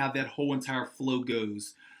see how that whole entire flow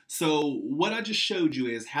goes. So what I just showed you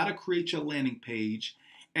is how to create your landing page,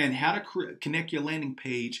 and how to connect your landing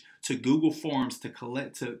page to Google Forms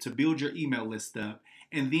to build your email list up,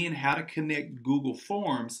 and then how to connect Google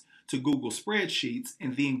Forms to Google Spreadsheets,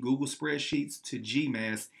 and then Google Spreadsheets to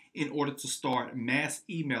GMAS in order to start mass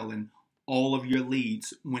emailing all of your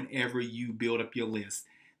leads whenever you build up your list.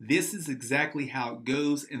 This is exactly how it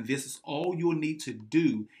goes, and this is all you'll need to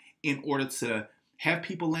do in order to have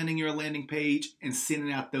people landing your landing page and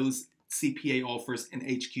sending out those CPA offers and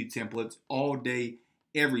HQ templates all day,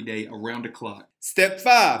 every day, around the clock. Step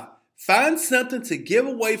 5. Find something to give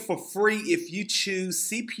away for free if you choose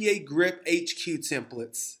CPA Grip HQ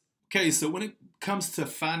templates. Okay, so when it comes to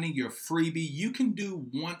finding your freebie, you can do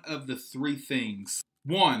one of the three things.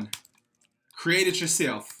 1. Create it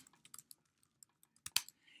yourself.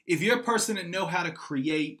 If you're a person that knows how to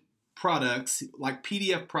create products, like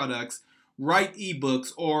PDF products, write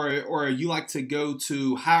ebooks, or you like to go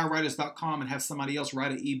to hirewriters.com and have somebody else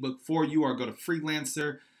write an ebook for you, or go to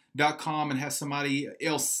freelancer.com and have somebody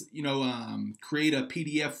else create a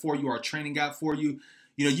PDF for you or a training guide for you,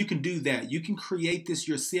 you can do that. You can create this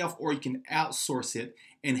yourself, or you can outsource it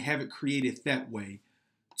and have it created that way.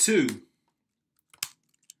 2,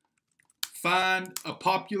 find a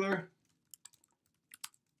popular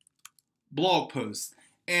blog post.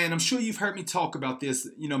 And I'm sure you've heard me talk about this,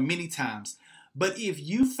 many times. But if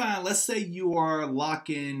you find, let's say you are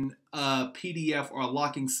locking a PDF or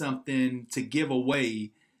locking something to give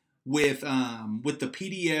away with the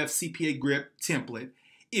PDF CPA Grip template,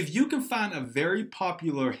 if you can find a very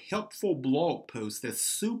popular, helpful blog post that's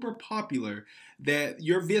super popular that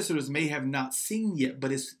your visitors may have not seen yet,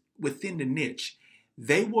 but it's within the niche,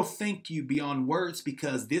 they will thank you beyond words,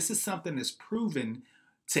 because this is something that's proven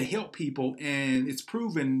to help people, and it's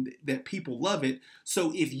proven that people love it.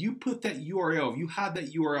 So if you put that URL, if you hide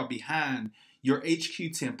that URL behind your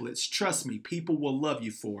HQ templates, trust me, people will love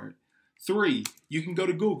you for it. 3, you can go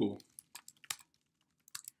to Google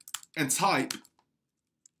and type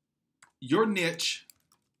your niche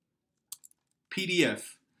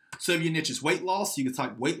PDF. So if your niche is weight loss, you can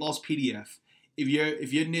type weight loss PDF. If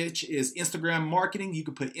your niche is Instagram marketing, you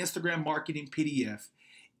can put Instagram marketing PDF.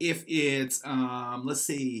 If it's, let's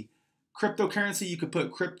see, cryptocurrency, you could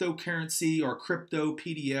put cryptocurrency or crypto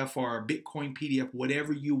PDF or Bitcoin PDF,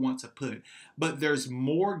 whatever you want to put. But there's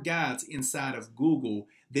more guides inside of Google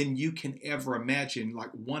than you can ever imagine,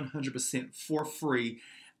 like 100% for free.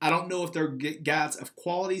 I don't know if they're guides of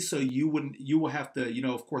quality, so you will have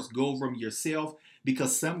to, of course, go over them yourself,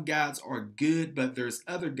 because some guides are good, but there's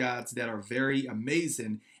other guides that are very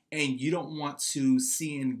amazing. And you don't want to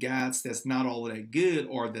send guides that's not all that good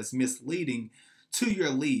or that's misleading to your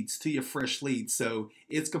leads, to your fresh leads. So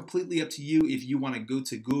it's completely up to you if you want to go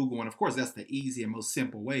to Google. And of course, that's the easy and most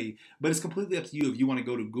simple way. But it's completely up to you if you want to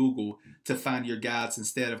go to Google to find your guides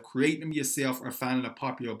instead of creating them yourself or finding a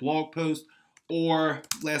popular blog post. Or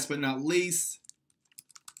last but not least,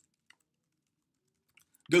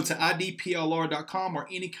 go to idplr.com or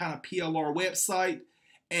any kind of PLR website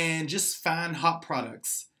and just find hot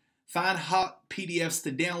products. Find hot PDFs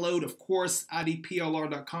to download. Of course,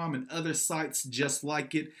 idplr.com and other sites just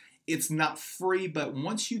like it. It's not free, but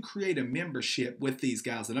once you create a membership with these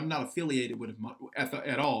guys, and I'm not affiliated with them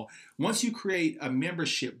at all, once you create a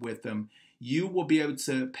membership with them, you will be able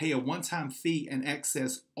to pay a one-time fee and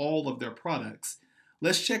access all of their products.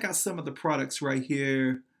 Let's check out some of the products right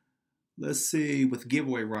here. Let's see, with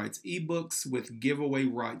giveaway rights. Ebooks with giveaway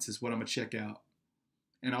rights is what I'm going to check out.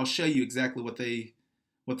 And I'll show you exactly what they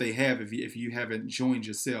have if you haven't joined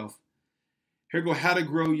yourself. Here go how to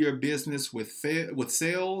grow your business with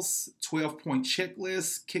sales, 12-point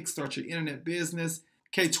checklist, kickstart your internet business.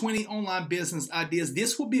 Okay, 20 online business ideas.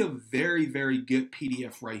 This will be a very, very good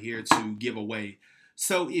PDF right here to give away.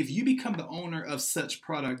 So if you become the owner of such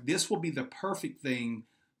product, this will be the perfect thing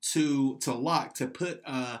to put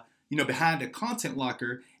behind a content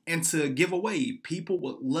locker and to give away. People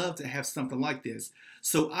would love to have something like this.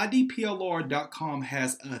 So idplr.com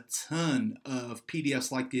has a ton of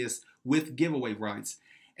PDFs like this with giveaway rights.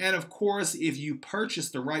 And of course, if you purchase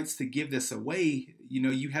the rights to give this away,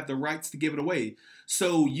 you have the rights to give it away.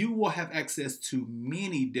 So you will have access to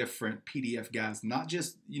many different PDF guides, not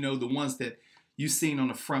just, the ones that you've seen on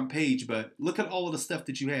the front page, but look at all of the stuff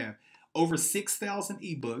that you have. Over 6,000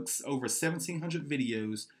 ebooks, over 1,700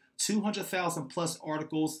 videos, 200,000 plus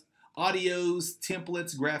articles, audios,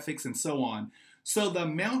 templates, graphics, and so on. So the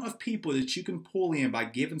amount of people that you can pull in by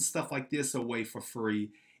giving stuff like this away for free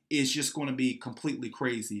is just going to be completely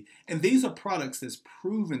crazy. And these are products that's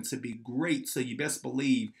proven to be great, so you best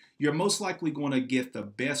believe you're most likely going to get the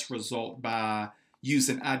best result by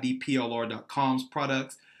using idplr.com's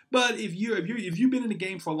products. But if you've been in the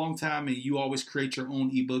game for a long time and you always create your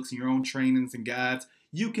own ebooks and your own trainings and guides,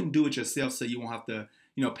 you can do it yourself, so you won't have to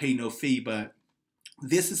pay no fee. But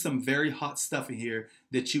this is some very hot stuff in here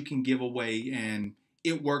that you can give away, and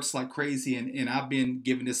it works like crazy. And I've been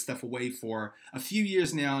giving this stuff away for a few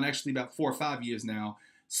years now, and actually about 4 or 5 years now.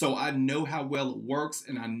 So I know how well it works,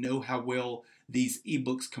 and I know how well these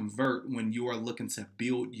ebooks convert when you are looking to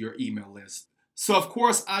build your email list. So of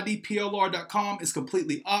course, idplr.com is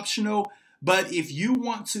completely optional. But if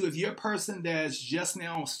you're a person that's just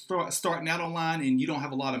now starting out online and you don't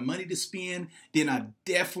have a lot of money to spend, then I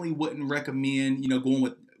definitely wouldn't recommend,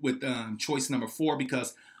 going with choice number 4,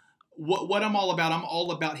 because what I'm all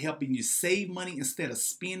about helping you save money instead of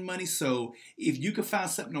spend money. So if you can find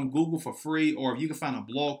something on Google for free, or if you can find a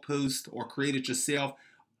blog post or create it yourself,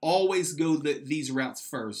 always go these routes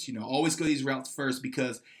first. Always go these routes first,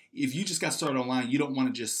 because if you just got started online, you don't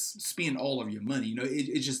want to just spend all of your money.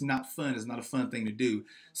 It's just not fun. It's not a fun thing to do.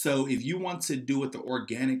 So if you want to do it the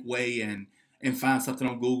organic way and find something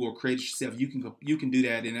on Google or create it yourself, you can do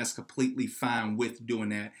that, and that's completely fine with doing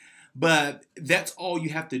that. But that's all you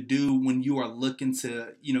have to do when you are looking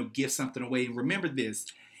to, give something away. And remember this: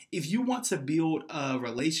 if you want to build a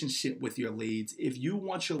relationship with your leads, if you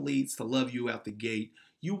want your leads to love you out the gate,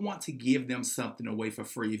 you want to give them something away for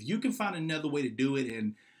free. If you can find another way to do it,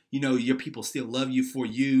 and your people still love you for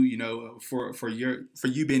you, for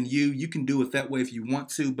you being you can do it that way if you want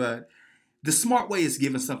to. But the smart way is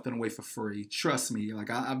giving something away for free. Trust me. Like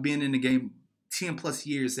I've been in the game 10 plus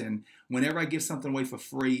years, and whenever I give something away for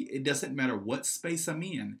free, it doesn't matter what space I'm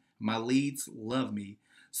in, my leads love me.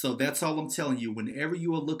 So that's all I'm telling you. Whenever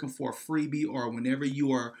you are looking for a freebie, or whenever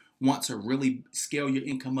you want to really scale your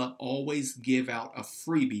income up, always give out a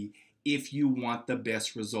freebie if you want the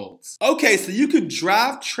best results. Okay, so you can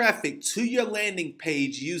drive traffic to your landing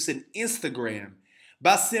page using Instagram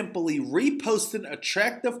by simply reposting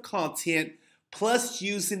attractive content plus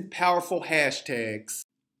using powerful hashtags.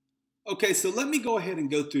 Okay, so let me go ahead and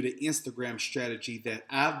go through the Instagram strategy that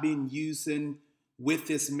I've been using with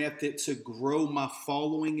this method to grow my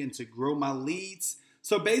following and to grow my leads.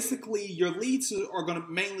 So basically, your leads are going to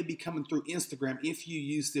mainly be coming through Instagram if you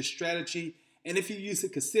use this strategy and if you use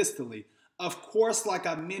it consistently. Of course, like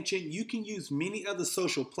I mentioned, you can use many other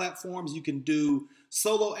social platforms. You can do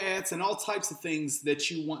solo ads and all types of things that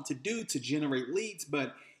you want to do to generate leads.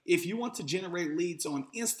 But if you want to generate leads on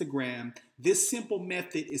Instagram, this simple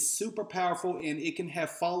method is super powerful, and it can have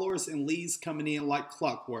followers and leads coming in like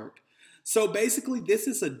clockwork. So basically, this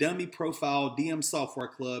is a dummy profile, DM Software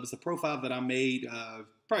Club. It's a profile that I made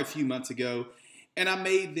probably a few months ago. And I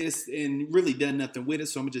made this and really done nothing with it,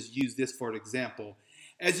 so I'm gonna just use this for an example.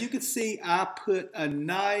 As you can see, I put a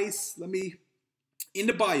nice, in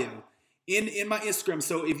the bio, in my Instagram.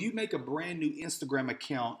 So if you make a brand new Instagram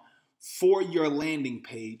account for your landing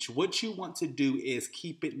page, what you want to do is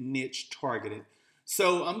keep it niche targeted.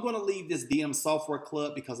 So I'm going to leave this DM Software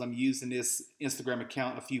Club because I'm using this Instagram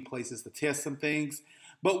account a few places to test some things.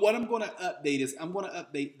 But what I'm going to update is I'm going to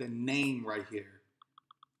update the name right here.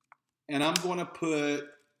 And I'm going to put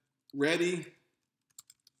ready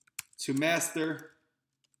to master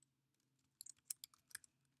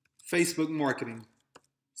Facebook marketing.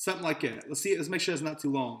 Something like that. Let's see. Let's make sure it's not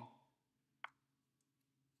too long.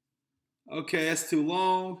 Okay, that's too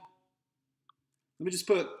long. Let me just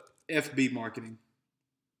put FB marketing.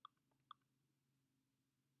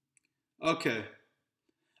 Okay.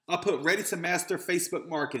 I put ready to master Facebook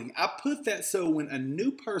marketing. I put that so when a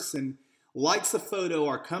new person likes a photo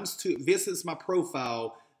or visits my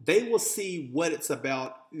profile, they will see what it's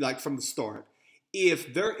about, like from the start.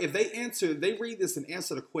 If they read this and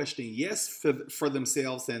answer the question yes for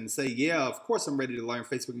themselves and say, yeah, of course I'm ready to learn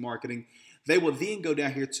Facebook marketing, they will then go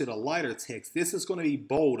down here to the lighter text. This is going to be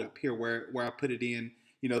bold up here where I put it in,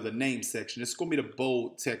 the name section. It's going to be the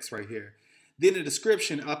bold text right here. Then the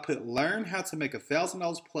description, I put learn how to make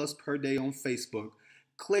 $1,000 plus per day on Facebook.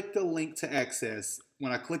 Click the link to access.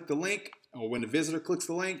 When I click the link, or when the visitor clicks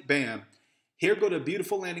the link, bam. Here go the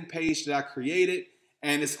beautiful landing page that I created,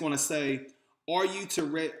 and it's going to say, are you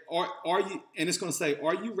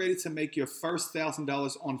ready to make your first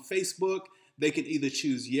 $1,000 on Facebook? They can either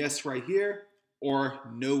choose yes right here or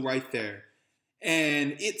no right there.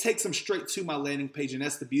 And it takes them straight to my landing page, and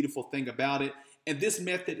that's the beautiful thing about it. And this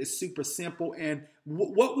method is super simple. And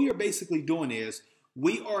what we are basically doing is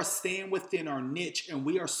we are staying within our niche, and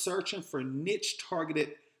we are searching for niche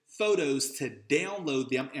targeted photos to download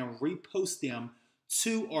them and repost them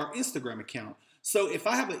to our Instagram account. So if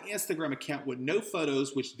I have an Instagram account with no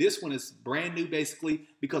photos, which this one is brand new basically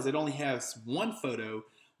because it only has one photo,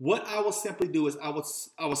 what I will simply do is I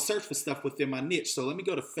will search for stuff within my niche. So let me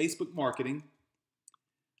go to Facebook marketing.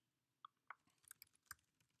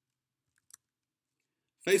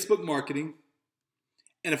 Facebook marketing.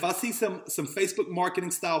 And if I see some Facebook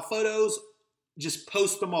marketing style photos, just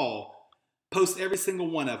post them all. Post every single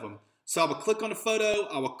one of them. So I will click on the photo,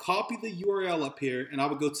 I will copy the URL up here, and I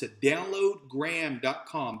will go to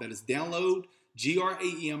downloadgram.com. That is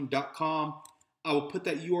downloadgram.com. I will put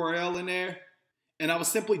that URL in there, and I will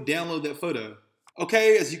simply download that photo.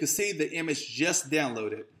 Okay, as you can see, the image just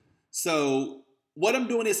downloaded. So what I'm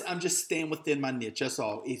doing is I'm just staying within my niche, that's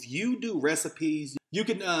all. If you do recipes, you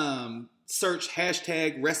can search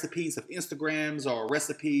hashtag recipes of Instagrams or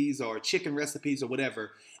recipes or chicken recipes or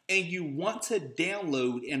whatever, and you want to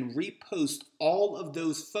download and repost all of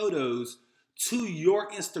those photos to your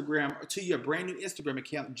Instagram or to your brand new Instagram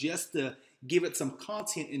account just to give it some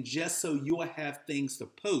content and just so you'll have things to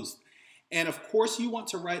post. And of course, you want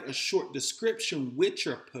to write a short description with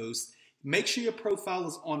your post. Make sure your profile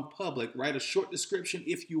is on public. Write a short description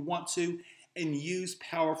if you want to, and use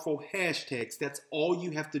powerful hashtags. That's all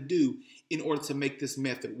you have to do in order to make this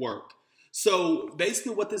method work. So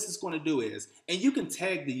basically what this is going to do is, and you can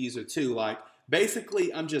tag the user too, like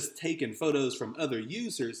basically I'm just taking photos from other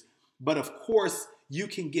users, but of course you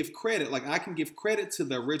can give credit. Like I can give credit to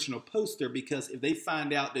the original poster, because if they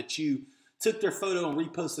find out that you took their photo and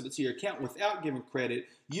reposted it to your account without giving credit,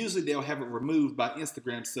 usually they'll have it removed by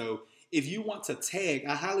Instagram. So if you want to tag,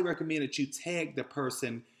 I highly recommend that you tag the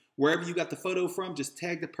person wherever you got the photo from. Just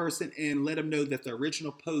tag the person and let them know that the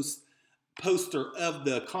original poster of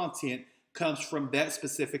the content comes from that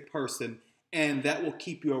specific person, and that will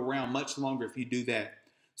keep you around much longer if you do that.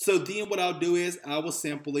 So then what I'll do is I will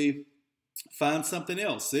simply find something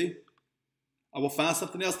else. See? I will find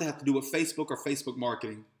something else that have to do with Facebook or Facebook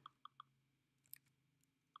marketing.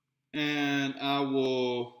 And I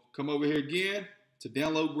will come over here again to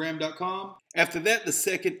downloadgram.com. After that, the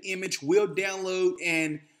second image will download,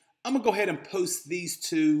 and I'm gonna go ahead and post these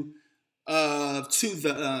two to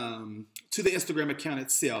the Instagram account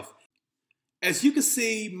itself. As you can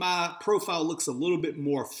see, my profile looks a little bit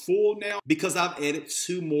more full now because I've added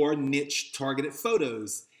 2 more niche targeted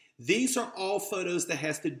photos. These are all photos that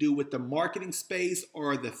has to do with the marketing space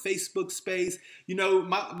or the Facebook space. You know,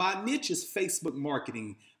 my niche is Facebook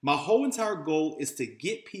marketing. My whole entire goal is to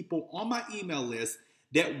get people on my email list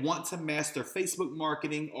that want to master Facebook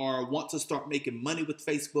marketing or want to start making money with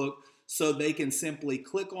Facebook, so they can simply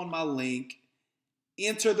click on my link,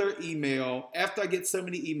 enter their email. After I get so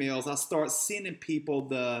many emails, I start sending people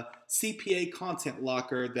the CPA content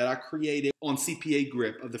locker that I created on CPA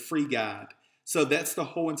Grip of the free guide. So that's the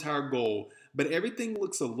whole entire goal. but everything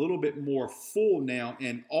looks a little bit more full now.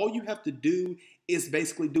 And all you have to do is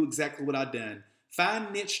basically do exactly what I've done.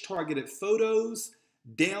 Find niche targeted photos,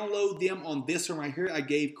 download them on this one right here. I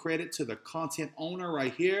gave credit to the content owner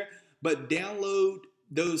right here, but download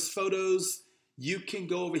those photos. You can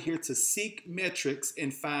go over here to Seek Metrics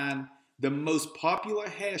and find the most popular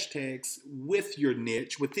hashtags with your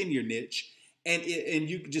niche, within your niche, and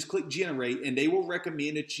you can just click generate, and they will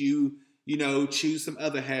recommend that you choose some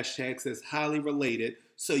other hashtags that's highly related.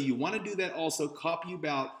 So you want to do that also. Copy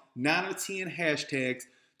about 9 or 10 hashtags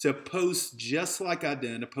to post just like I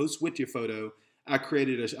done, to post with your photo. I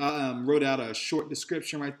wrote out a short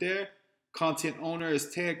description right there. Content owner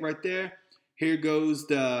is tagged right there. Here goes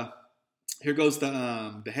the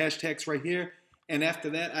hashtags right here. And after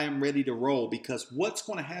that, I am ready to roll, because what's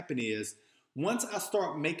going to happen is once I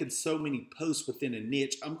start making so many posts within a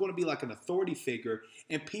niche, I'm going to be like an authority figure,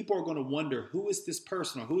 and people are going to wonder, who is this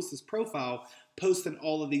person or who is this profile posting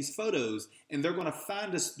all of these photos? And they're going to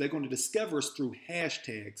find us, they're going to discover us through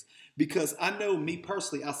hashtags. Because I know me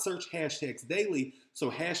personally, I search hashtags daily,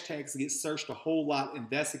 so hashtags get searched a whole lot, and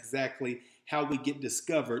that's exactly how we get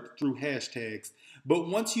discovered, through hashtags. But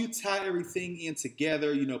once you tie everything in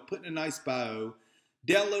together, putting a nice bio,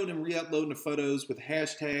 download and re-uploading the photos with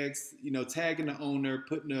hashtags, tagging the owner,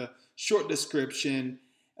 putting a short description,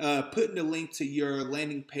 putting the link to your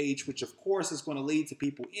landing page, which of course is going to lead to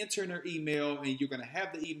people entering their email, and you're going to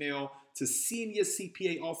have the email to send your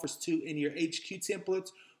CPA offers to in your HQ templates.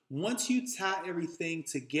 Once you tie everything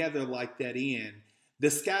together like that the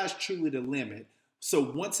sky's truly the limit. So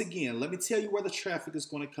once again, let me tell you where the traffic is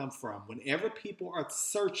going to come from. Whenever people are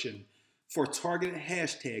searching for targeted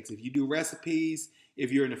hashtags, if you do recipes,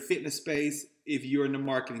 if you're in the fitness space, if you're in the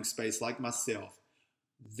marketing space like myself,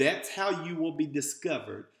 that's how you will be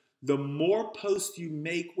discovered. The more posts you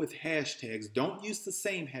make with hashtags, don't use the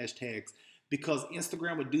same hashtags, because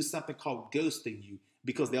Instagram will do something called ghosting you,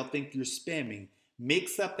 because they'll think you're spamming.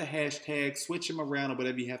 Mix up the hashtags, switch them around, or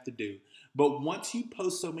whatever you have to do. But once you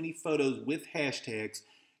post so many photos with hashtags,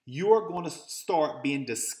 you are going to start being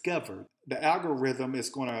discovered. The algorithm is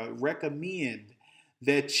going to recommend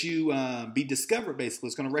that you be discovered, basically.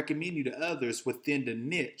 It's going to recommend you to others within the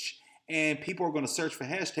niche. And people are going to search for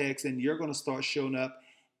hashtags, and you're going to start showing up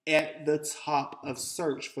at the top of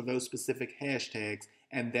search for those specific hashtags.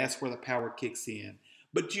 And that's where the power kicks in.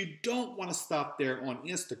 But you don't want to stop there on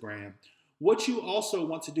Instagram. What you also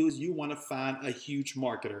want to do is you want to find a huge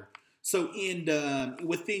marketer. So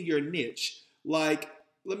within your niche, like,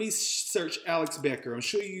 let me search Alex Becker. I'm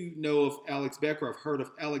sure you know of Alex Becker. I've heard of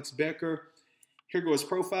Alex Becker. Here goes his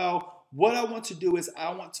profile. What I want to do is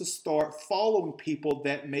I want to start following people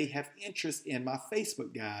that may have interest in my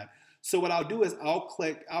Facebook guide. So what I'll do is I'll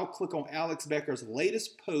click on Alex Becker's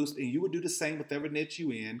latest post, and you would do the same with whatever niche you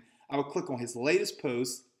in. I will click on his latest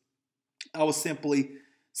post. I will simply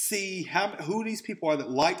see who these people are that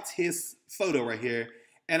liked his photo right here,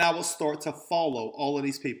 and I will start to follow all of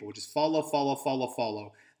these people. Just follow, follow, follow,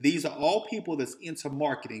 follow. These are all people that's into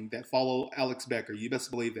marketing that follow Alex Becker. You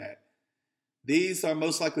best believe that. These are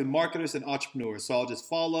most likely marketers and entrepreneurs. So I'll just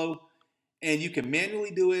follow, and you can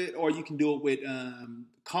manually do it, or you can do it with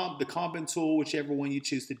the Combine tool, whichever one you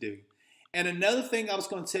choose to do. And another thing I was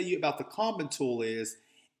going to tell you about the Combine tool is,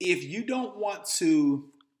 if you don't want to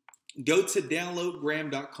go to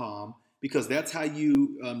downloadgram.com, because that's how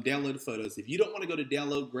you download the photos. If you don't want to go to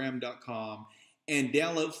downloadgram.com and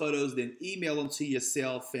download photos, then email them to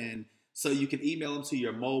yourself, and so you can email them to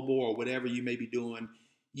your mobile or whatever you may be doing.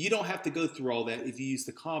 You don't have to go through all that if you use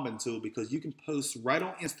the Combine tool, because you can post right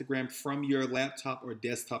on Instagram from your laptop or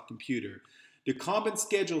desktop computer. The Combine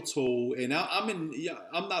schedule tool, and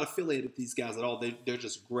I'm not affiliated with these guys at all. They're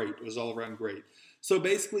just great. It was all around great. So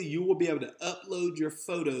basically, you will be able to upload your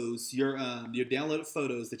photos, your downloaded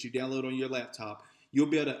photos that you download on your laptop. You'll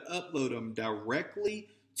be able to upload them directly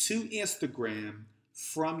to Instagram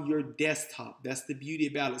from your desktop. That's the beauty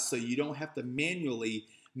about it. So you don't have to manually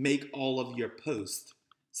make all of your posts.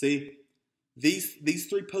 See, these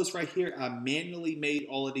 3 posts right here, I manually made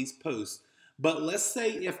all of these posts. But let's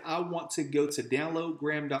say if I want to go to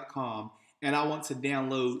downloadgram.com and I want to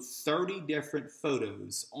download 30 different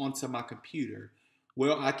photos onto my computer.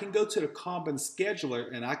 Well, I can go to the Combine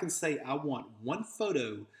scheduler and I can say I want 1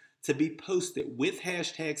 photo to be posted with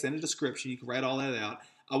hashtags and a description. You can write all that out.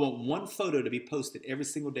 I want 1 photo to be posted every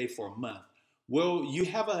single day for a month. Well, you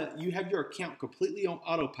have your account completely on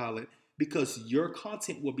autopilot, because your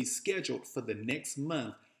content will be scheduled for the next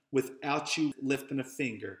month without you lifting a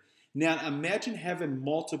finger. Now, imagine having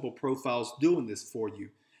multiple profiles doing this for you.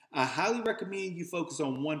 I highly recommend you focus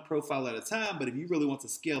on 1 profile at a time, but if you really want to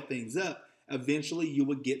scale things up, eventually you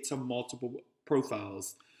will get to multiple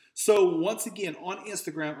profiles. So once again, on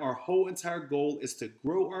Instagram, our whole entire goal is to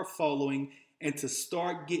grow our following and to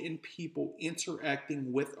start getting people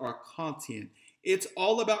interacting with our content. It's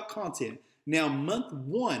all about content. Now, month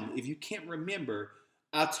one, if you can't remember,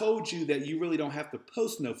 I told you that you really don't have to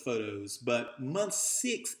post no photos, but month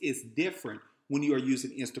 6 is different when you are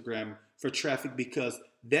using Instagram for traffic because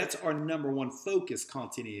that's our number one focus.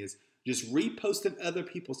 Content is just reposting other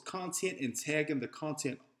people's content and tagging the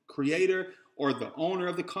content creator or the owner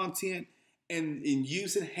of the content and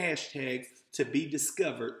using hashtags to be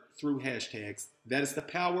discovered through hashtags. That is the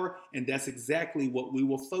power, and that's exactly what we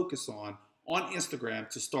will focus on Instagram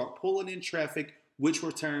to start pulling in traffic, which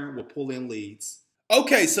return will pull in leads.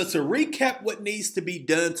 Okay, so to recap what needs to be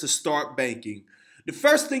done to start banking, the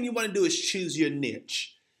first thing you want to do is choose your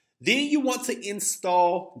niche. Then you want to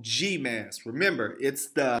install GMAS. Remember, it's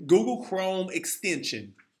the Google Chrome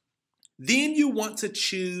extension. Then you want to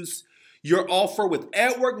choose your offer with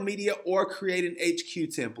AdWork Media or create an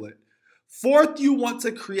HQ template. Fourth, you want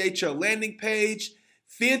to create your landing page.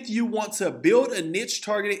 Fifth, you want to build a niche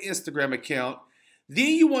targeted Instagram account. Then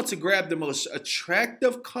you want to grab the most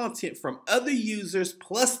attractive content from other users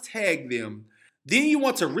plus tag them. Then you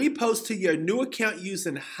want to repost to your new account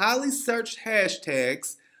using highly searched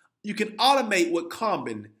hashtags. You can automate with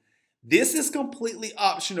Combin. This is completely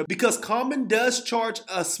optional because Combin does charge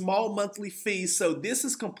a small monthly fee, so this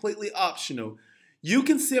is completely optional. You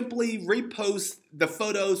can simply repost the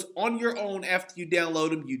photos on your own after you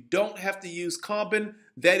download them. You don't have to use Combin.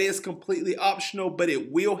 That is completely optional, but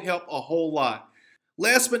it will help a whole lot.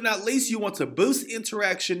 Last but not least, you want to boost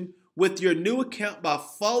interaction with your new account by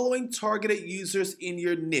following targeted users in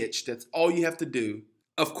your niche. That's all you have to do.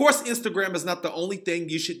 Of course, Instagram is not the only thing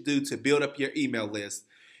you should do to build up your email list.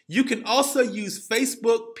 You can also use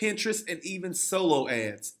Facebook, Pinterest, and even solo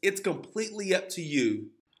ads. It's completely up to you.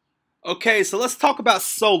 Okay, so let's talk about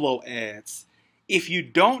solo ads. If you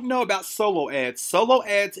don't know about solo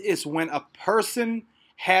ads is when a person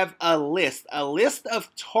have a list of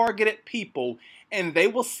targeted people, and they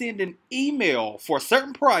will send an email for a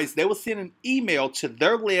certain price. They will send an email to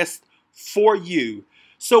their list for you.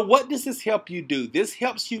 So what does this help you do? This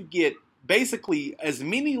helps you get basically as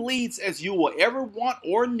many leads as you will ever want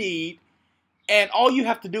or need, and all you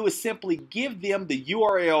have to do is simply give them the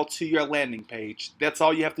URL to your landing page. That's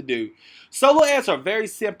all you have to do. Solo ads are very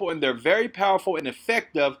simple and they're very powerful and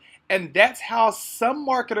effective, and that's how some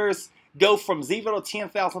marketers go from $0 to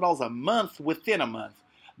 $10,000 a month within a month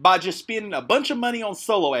by just spending a bunch of money on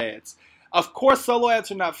solo ads. Of course, solo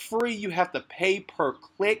ads are not free. You have to pay per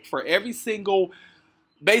click for every single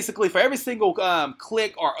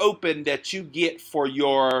click or open that you get for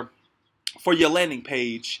your landing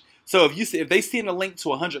page. So if they send a link to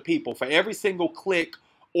 100 people, for every single click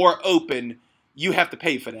or open, you have to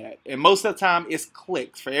pay for that. And most of the time, it's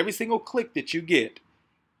clicks. For every single click that you get,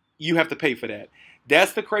 you have to pay for that.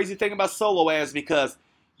 That's the crazy thing about solo ads, because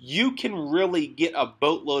you can really get a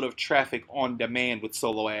boatload of traffic on demand with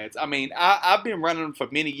solo ads. I mean, I've been running them for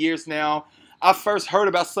many years now. I first heard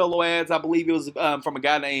about solo ads, I believe it was from a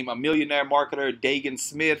guy named a millionaire marketer, Dagan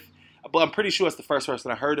Smith. But I'm pretty sure it's the first person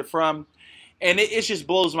I heard it from. And it just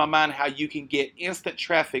blows my mind how you can get instant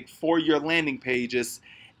traffic for your landing pages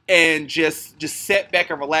and just sit back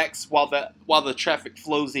and relax while the traffic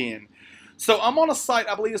flows in. So I'm on a site,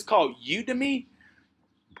 I believe it's called Udemy.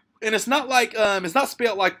 And it's not like it's not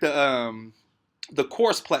spelled like the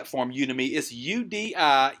course platform Udemy. It's UDIMI,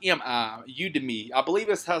 Udemy. I believe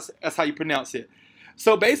that's how you pronounce it.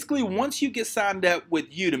 So basically, once you get signed up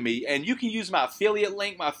with Udemy, and you can use my affiliate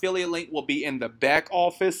link will be in the back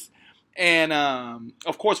office. And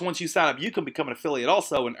of course, once you sign up, you can become an affiliate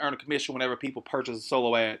also and earn a commission whenever people purchase a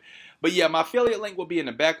solo ad. But yeah, my affiliate link will be in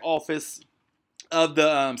the back office of the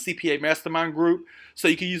CPA Mastermind group. So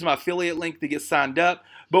you can use my affiliate link to get signed up.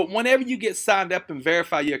 But whenever you get signed up and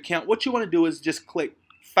verify your account, what you want to do is just click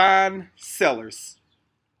Find Sellers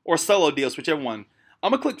or Solo Deals, whichever one.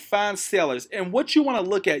 I'm going to click Find Sellers. And what you want to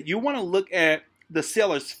look at, you want to look at the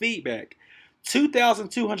seller's feedback.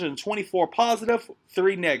 2,224 positive,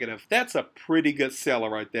 3 negative. That's a pretty good seller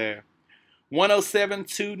right there. 107,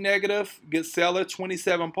 2 negative, good seller,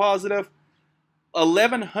 27 positive.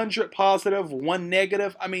 1,100 positive, 1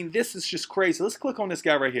 negative. I mean, this is just crazy. Let's click on this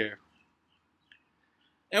guy right here.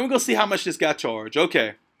 And we're going to see how much this guy charged.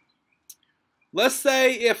 Okay. Let's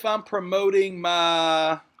say if I'm promoting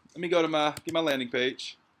my, let me go to get my landing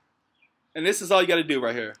page. And this is all you got to do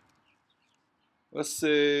right here. Let's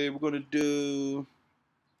see, we're going to do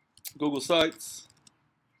Google Sites.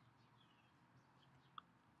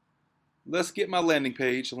 Let's get my landing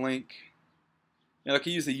page link. And I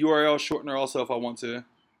can use the URL shortener also if I want to.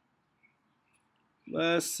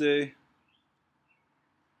 Let's see.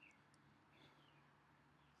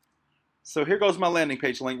 So here goes my landing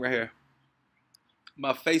page link right here.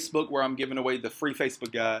 My Facebook, where I'm giving away the free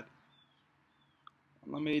Facebook guide.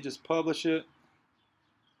 Let me just publish it.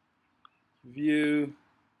 View.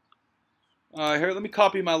 Here, let me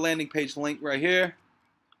copy my landing page link right here.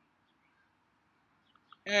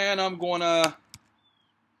 And I'm going to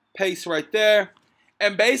paste right there.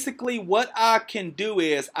 And basically what I can do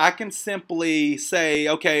is I can simply say,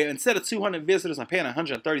 okay, instead of 200 visitors, I'm paying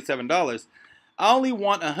 $137. I only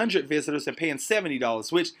want 100 visitors and paying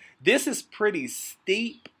 $70, which this is pretty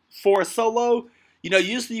steep for a solo. You know,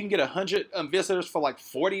 usually you can get 100 visitors for like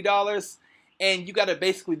 $40, and you got to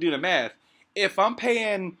basically do the math. If I'm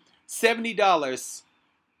paying $70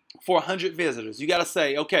 for 100 visitors, you got to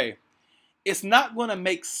say, okay, it's not going to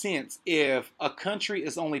make sense if a country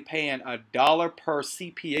is only paying $1 per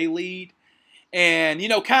CPA lead. And, you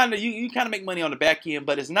know, kind of you kind of make money on the back end,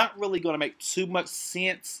 but it's not really going to make too much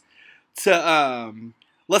sense to,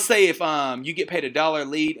 let's say if you get paid $1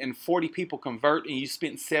 lead and 40 people convert and you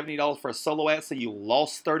spent $70 for a solo ad, so you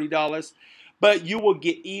lost $30. But you will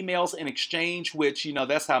get emails in exchange, which, you know,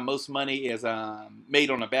 that's how most money is made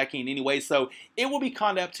on the back end anyway. So it will be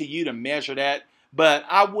kind of up to you to measure that. But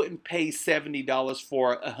I wouldn't pay $70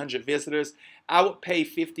 for 100 visitors. I would pay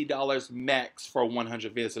 $50 max for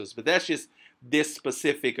 100 visitors. But that's just this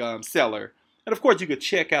specific seller. And of course, you could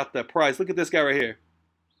check out the price. Look at this guy right here.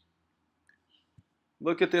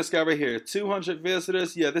 Look at this guy right here. 200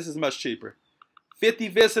 visitors. Yeah, this is much cheaper. 50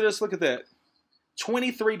 visitors. Look at that.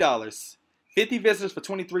 $23. 50 visitors for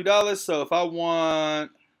 $23. So if I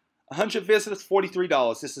want 100 visitors,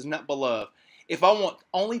 $43. This is not below. If I want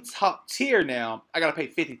only top tier now, I got to pay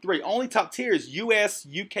 $53. Only top tier is US,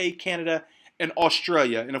 UK, Canada, and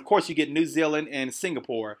Australia. And of course, you get New Zealand and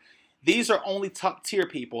Singapore. These are only top tier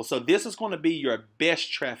people. So this is going to be your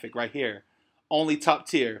best traffic right here. Only top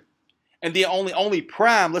tier. And the only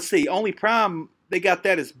Prime, let's see, only Prime, they got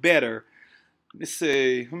that is better. Let's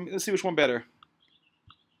see which one better.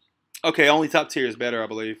 Okay, only top tier is better, I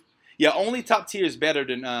believe. Yeah, only top tier is better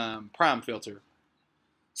than Prime filter.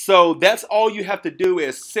 So that's all you have to do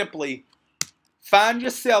is simply find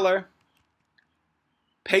your seller,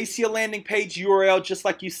 paste your landing page URL just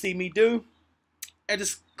like you see me do, and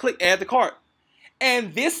just click add to cart.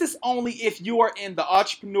 And this is only if you are in the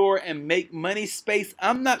entrepreneur and make money space.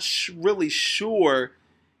 I'm not really sure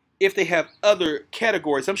if they have other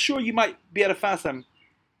categories. I'm sure you might be able to find some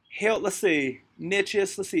help. Let's see,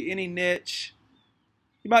 niches. Let's see, any niche.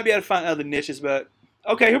 You might be able to find other niches, but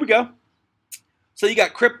okay, here we go. So you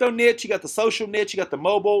got crypto niche, you got the social niche, you got the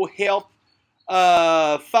mobile, health,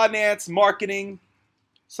 finance, marketing.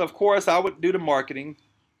 So of course I would do the marketing.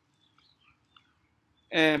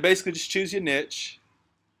 And basically just choose your niche.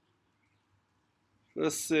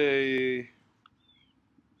 Let's see.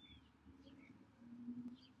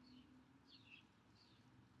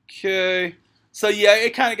 Okay. So yeah,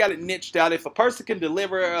 it kind of got it niched out. If a person can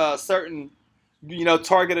deliver a certain, you know,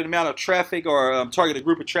 targeted amount of traffic or targeted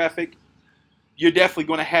group of traffic, you're definitely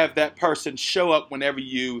going to have that person show up whenever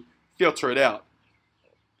you filter it out.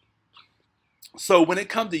 So when it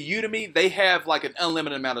comes to Udemy, they have like an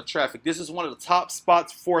unlimited amount of traffic. This is one of the top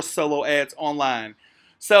spots for solo ads online.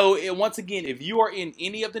 So once again, if you are in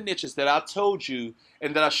any of the niches that I told you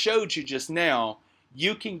and that I showed you just now,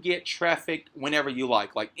 you can get traffic whenever you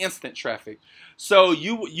like instant traffic. So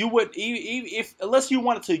you would, if unless you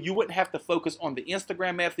wanted to, you wouldn't have to focus on the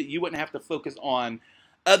Instagram method. You wouldn't have to focus on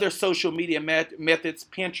other social media methods,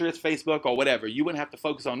 Pinterest, Facebook, or whatever. You wouldn't have to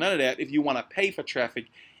focus on none of that if you want to pay for traffic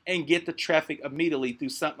and get the traffic immediately through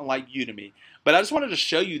something like Udemy. But I just wanted to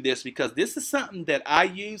show you this because this is something that I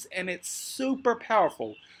use and it's super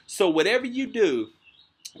powerful. So whatever you do,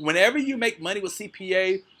 whenever you make money with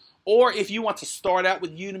CPA, or if you want to start out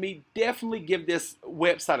with Udemy, definitely give this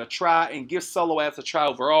website a try and give solo ads a try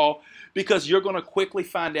overall, because you're going to quickly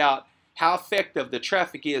find out how effective the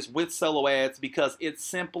traffic is with solo ads because it's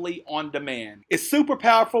simply on demand. It's super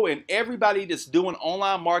powerful, and everybody that's doing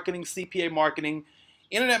online marketing, CPA marketing,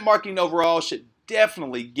 internet marketing overall should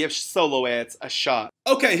definitely give solo ads a shot.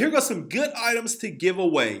 Okay, here goes some good items to give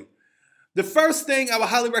away. The first thing I would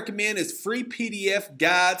highly recommend is free PDF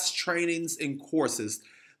guides, trainings, and courses.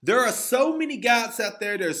 There are so many guides out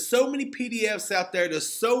there. There's so many PDFs out there. There's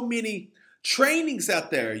so many trainings out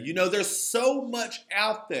there. You know, there's so much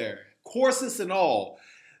out there, courses and all,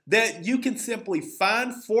 that you can simply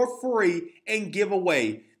find for free and give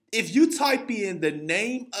away. If you type in the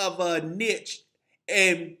name of a niche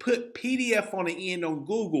and put PDF on the end on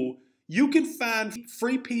Google, you can find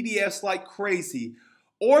free PDFs like crazy,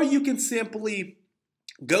 or you can simply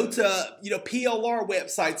go to PLR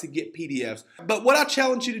websites and get PDFs. But what I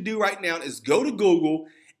challenge you to do right now is go to Google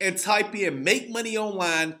and type in Make Money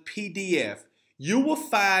Online PDF. You will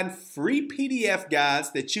find free PDF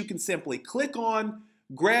guides that you can simply click on,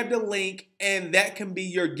 grab the link, and that can be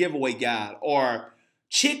your giveaway guide, or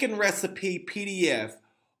chicken recipe PDF,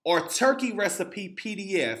 or turkey recipe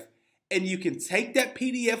PDF. And you can take that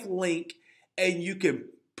PDF link and you can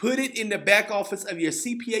put it in the back office of your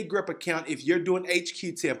CPA Grip account if you're doing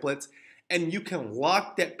HQ templates, and you can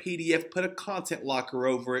lock that PDF, put a content locker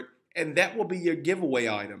over it, and that will be your giveaway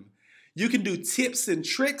item. You can do tips and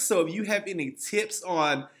tricks, so if you have any tips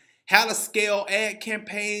on how to scale ad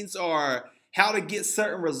campaigns or how to get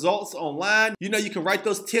certain results online, you can write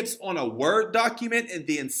those tips on a Word document and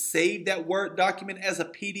then save that Word document as a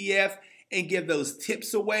PDF and give those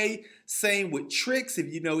tips away. Same with tricks.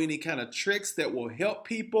 If you know any kind of tricks that will help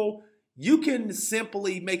people, you can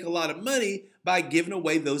simply make a lot of money by giving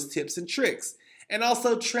away those tips and tricks. And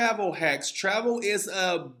also travel hacks. Travel is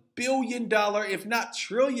a billion-dollar, if not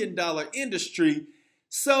trillion-dollar industry.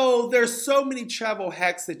 So there's so many travel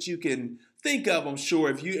hacks that you can think of, I'm sure,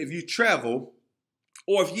 if you travel,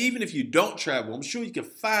 or even if you don't travel, I'm sure you can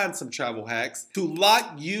find some travel hacks to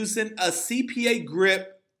lock using a CPA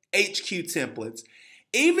Grip HQ templates.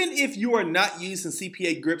 Even if you are not using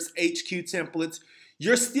CPA Grip's HQ templates,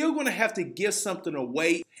 you're still going to have to give something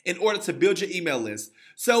away in order to build your email list.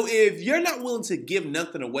 So if you're not willing to give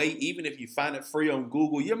nothing away, even if you find it free on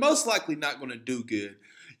Google, you're most likely not going to do good.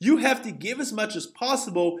 You have to give as much as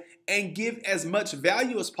possible and give as much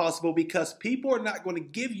value as possible, because people are not going to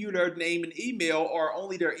give you their name and email, or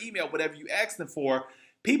only their email, whatever you ask them for.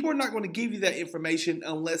 People are not going to give you that information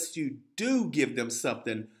unless you do give them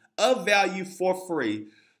something of value for free.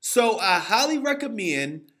 So I highly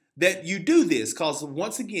recommend that you do this, because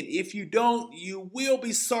once again, if you don't, you will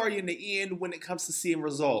be sorry in the end when it comes to seeing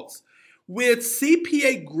results. With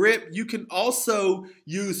CPA Grip, you can also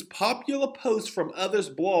use popular posts from others'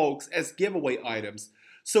 blogs as giveaway items.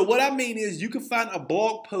 So what I mean is, you can find a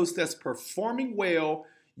blog post that's performing well,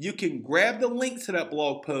 you can grab the link to that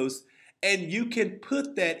blog post, and you can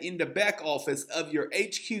put that in the back office of your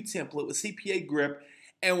HQ template with CPA Grip.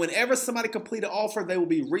 And whenever somebody complete an offer, they will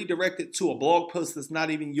be redirected to a blog post that's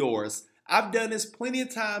not even yours. I've done this plenty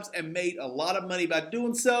of times and made a lot of money by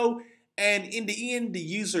doing so. And in the end, the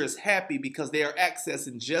user is happy because they are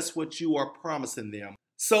accessing just what you are promising them.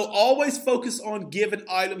 So always focus on giving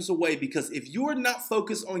items away, because if you are not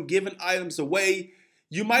focused on giving items away,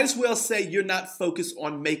 you might as well say you're not focused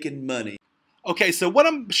on making money. Okay, so what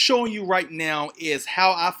I'm showing you right now is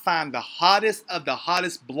how I find the hottest of the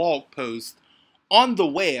hottest blog posts on the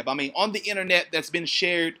web, on the internet, that's been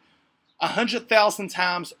shared 100,000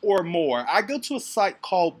 times or more. I go to a site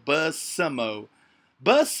called BuzzSumo.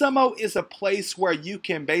 BuzzSumo is a place where you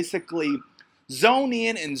can basically zone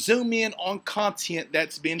in and zoom in on content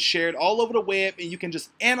that's been shared all over the web, and you can just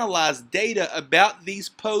analyze data about these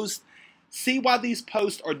posts, see why these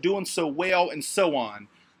posts are doing so well, and so on.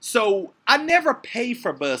 So I never pay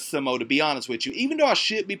for BuzzSumo, to be honest with you, even though I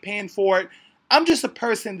should be paying for it. I'm just a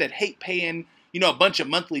person that hate paying a bunch of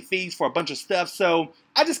monthly fees for a bunch of stuff. So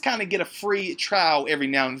I just kind of get a free trial every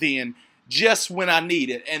now and then, just when I need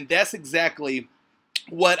it. And that's exactly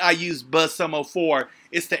what I use BuzzSumo for,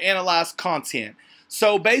 is to analyze content.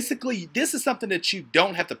 So basically, this is something that you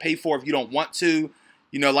don't have to pay for if you don't want to.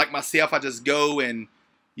 Like myself, I just go and,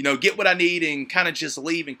 get what I need and kind of just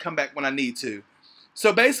leave and come back when I need to.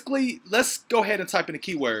 So basically, let's go ahead and type in a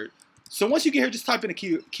keyword. So once you get here, just type in a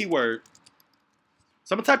keyword.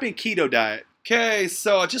 So I'm going to type in keto diet. Okay,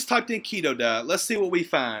 so I just typed in keto diet. Let's see what we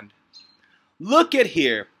find. Look at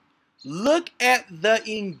here. Look at the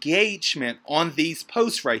engagement on these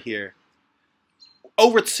posts right here.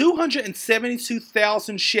 Over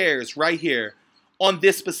 272,000 shares right here on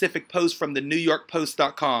this specific post from the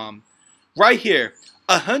NewYorkPost.com. Right here,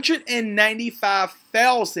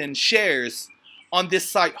 195,000 shares on this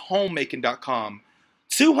site, homemaking.com.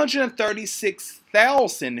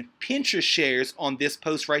 236,000 Pinterest shares on this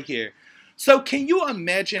post right here. So can you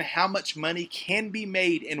imagine how much money can be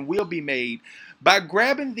made and will be made by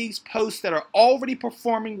grabbing these posts that are already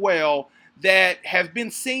performing well, that have been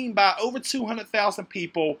seen by over 200,000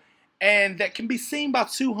 people, and that can be seen by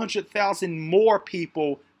 200,000 more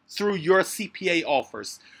people through your CPA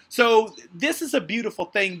offers? So this is a beautiful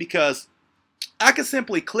thing, because I can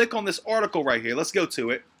simply click on this article right here. Let's go to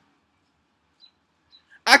it.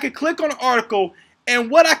 I could click on an article, and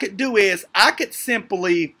what I could do is I could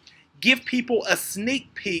simply give people a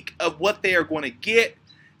sneak peek of what they are going to get.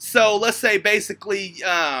 So let's say basically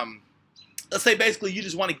let's say basically you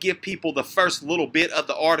just want to give people the first little bit of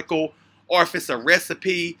the article, or if it's a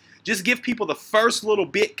recipe, just give people the first little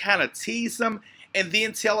bit, kind of tease them, and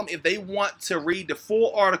then tell them if they want to read the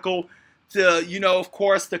full article, to, you know, of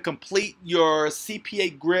course, to complete your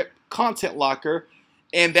CPA Grip content locker,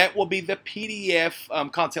 and that will be the PDF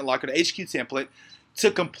content locker, the HQ template, to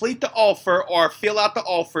complete the offer or fill out the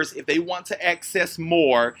offers if they want to access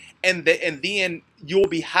more, and then you'll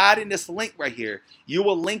be hiding this link right here. You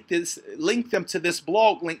will link them to this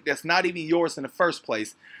blog link that's not even yours in the first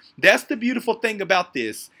place. That's the beautiful thing about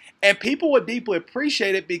this. And people would deeply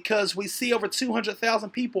appreciate it because we see over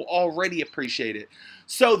 200,000 people already appreciate it.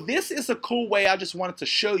 So this is a cool way I just wanted to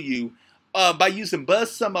show you by using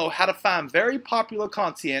BuzzSumo how to find very popular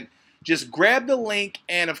content. Just grab the link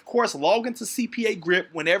and, of course, log into CPA Grip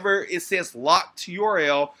whenever it says locked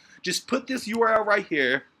URL. Just put this URL right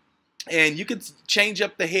here, and you can change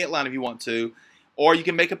up the headline if you want to, or you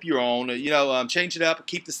can make up your own, you know, change it up,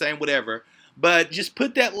 keep the same, whatever. But just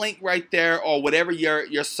put that link right there, or whatever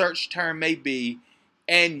your search term may be,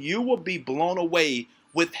 and you will be blown away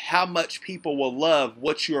with how much people will love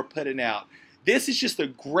what you're putting out. This is just a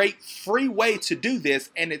great free way to do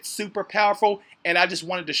this, and it's super powerful, and I just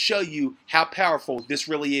wanted to show you how powerful this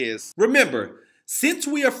really is. Remember, since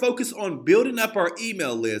we are focused on building up our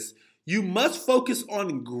email list, you must focus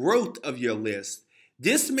on growth of your list.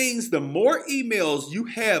 This means the more emails you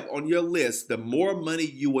have on your list, the more money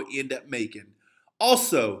you will end up making.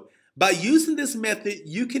 Also, by using this method,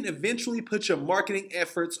 you can eventually put your marketing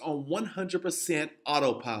efforts on 100%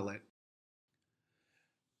 autopilot.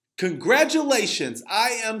 Congratulations! I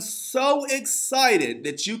am so excited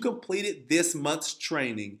that you completed this month's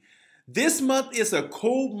training. This month is a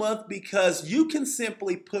cool month because you can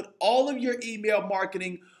simply put all of your email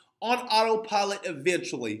marketing on autopilot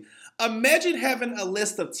eventually. Imagine having a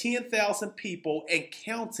list of 10,000 people and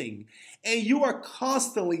counting, and you are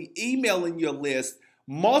constantly emailing your list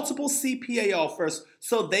multiple CPA offers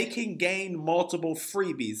so they can gain multiple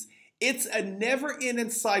freebies. It's a never-ending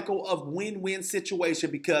cycle of win-win situation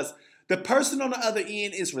because the person on the other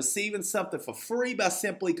end is receiving something for free by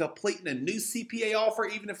simply completing a new CPA offer,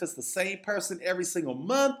 even if it's the same person every single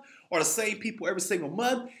month or the same people every single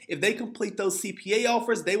month. If they complete those CPA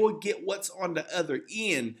offers, they will get what's on the other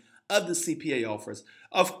end of the CPA offers.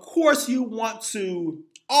 Of course, you want to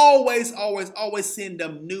always send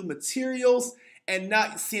them new materials and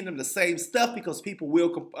not send them the same stuff because people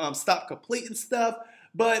will stop completing stuff.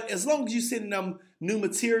 But as long as you send them new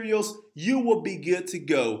materials, you will be good to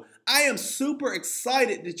go. I am super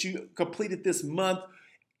excited that you completed this month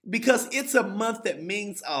because it's a month that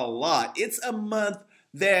means a lot. It's a month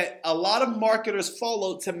that a lot of marketers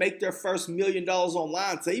follow to make their first $1 million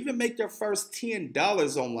online, to even make their first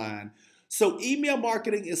 $10 online. So email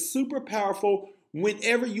marketing is super powerful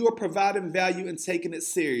whenever you are providing value and taking it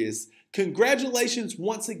serious. Congratulations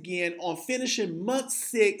once again on finishing month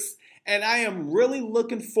 6, and I am really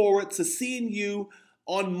looking forward to seeing you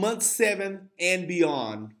on month 7 and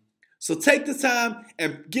beyond. So take the time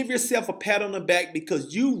and give yourself a pat on the back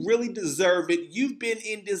because you really deserve it. You've been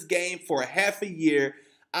in this game for half a year.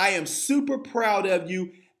 I am super proud of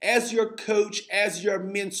you as your coach, as your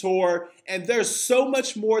mentor, and there's so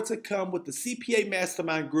much more to come with the CPA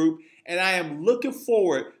Mastermind group, and I am looking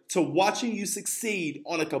forward to watching you succeed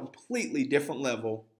on a completely different level.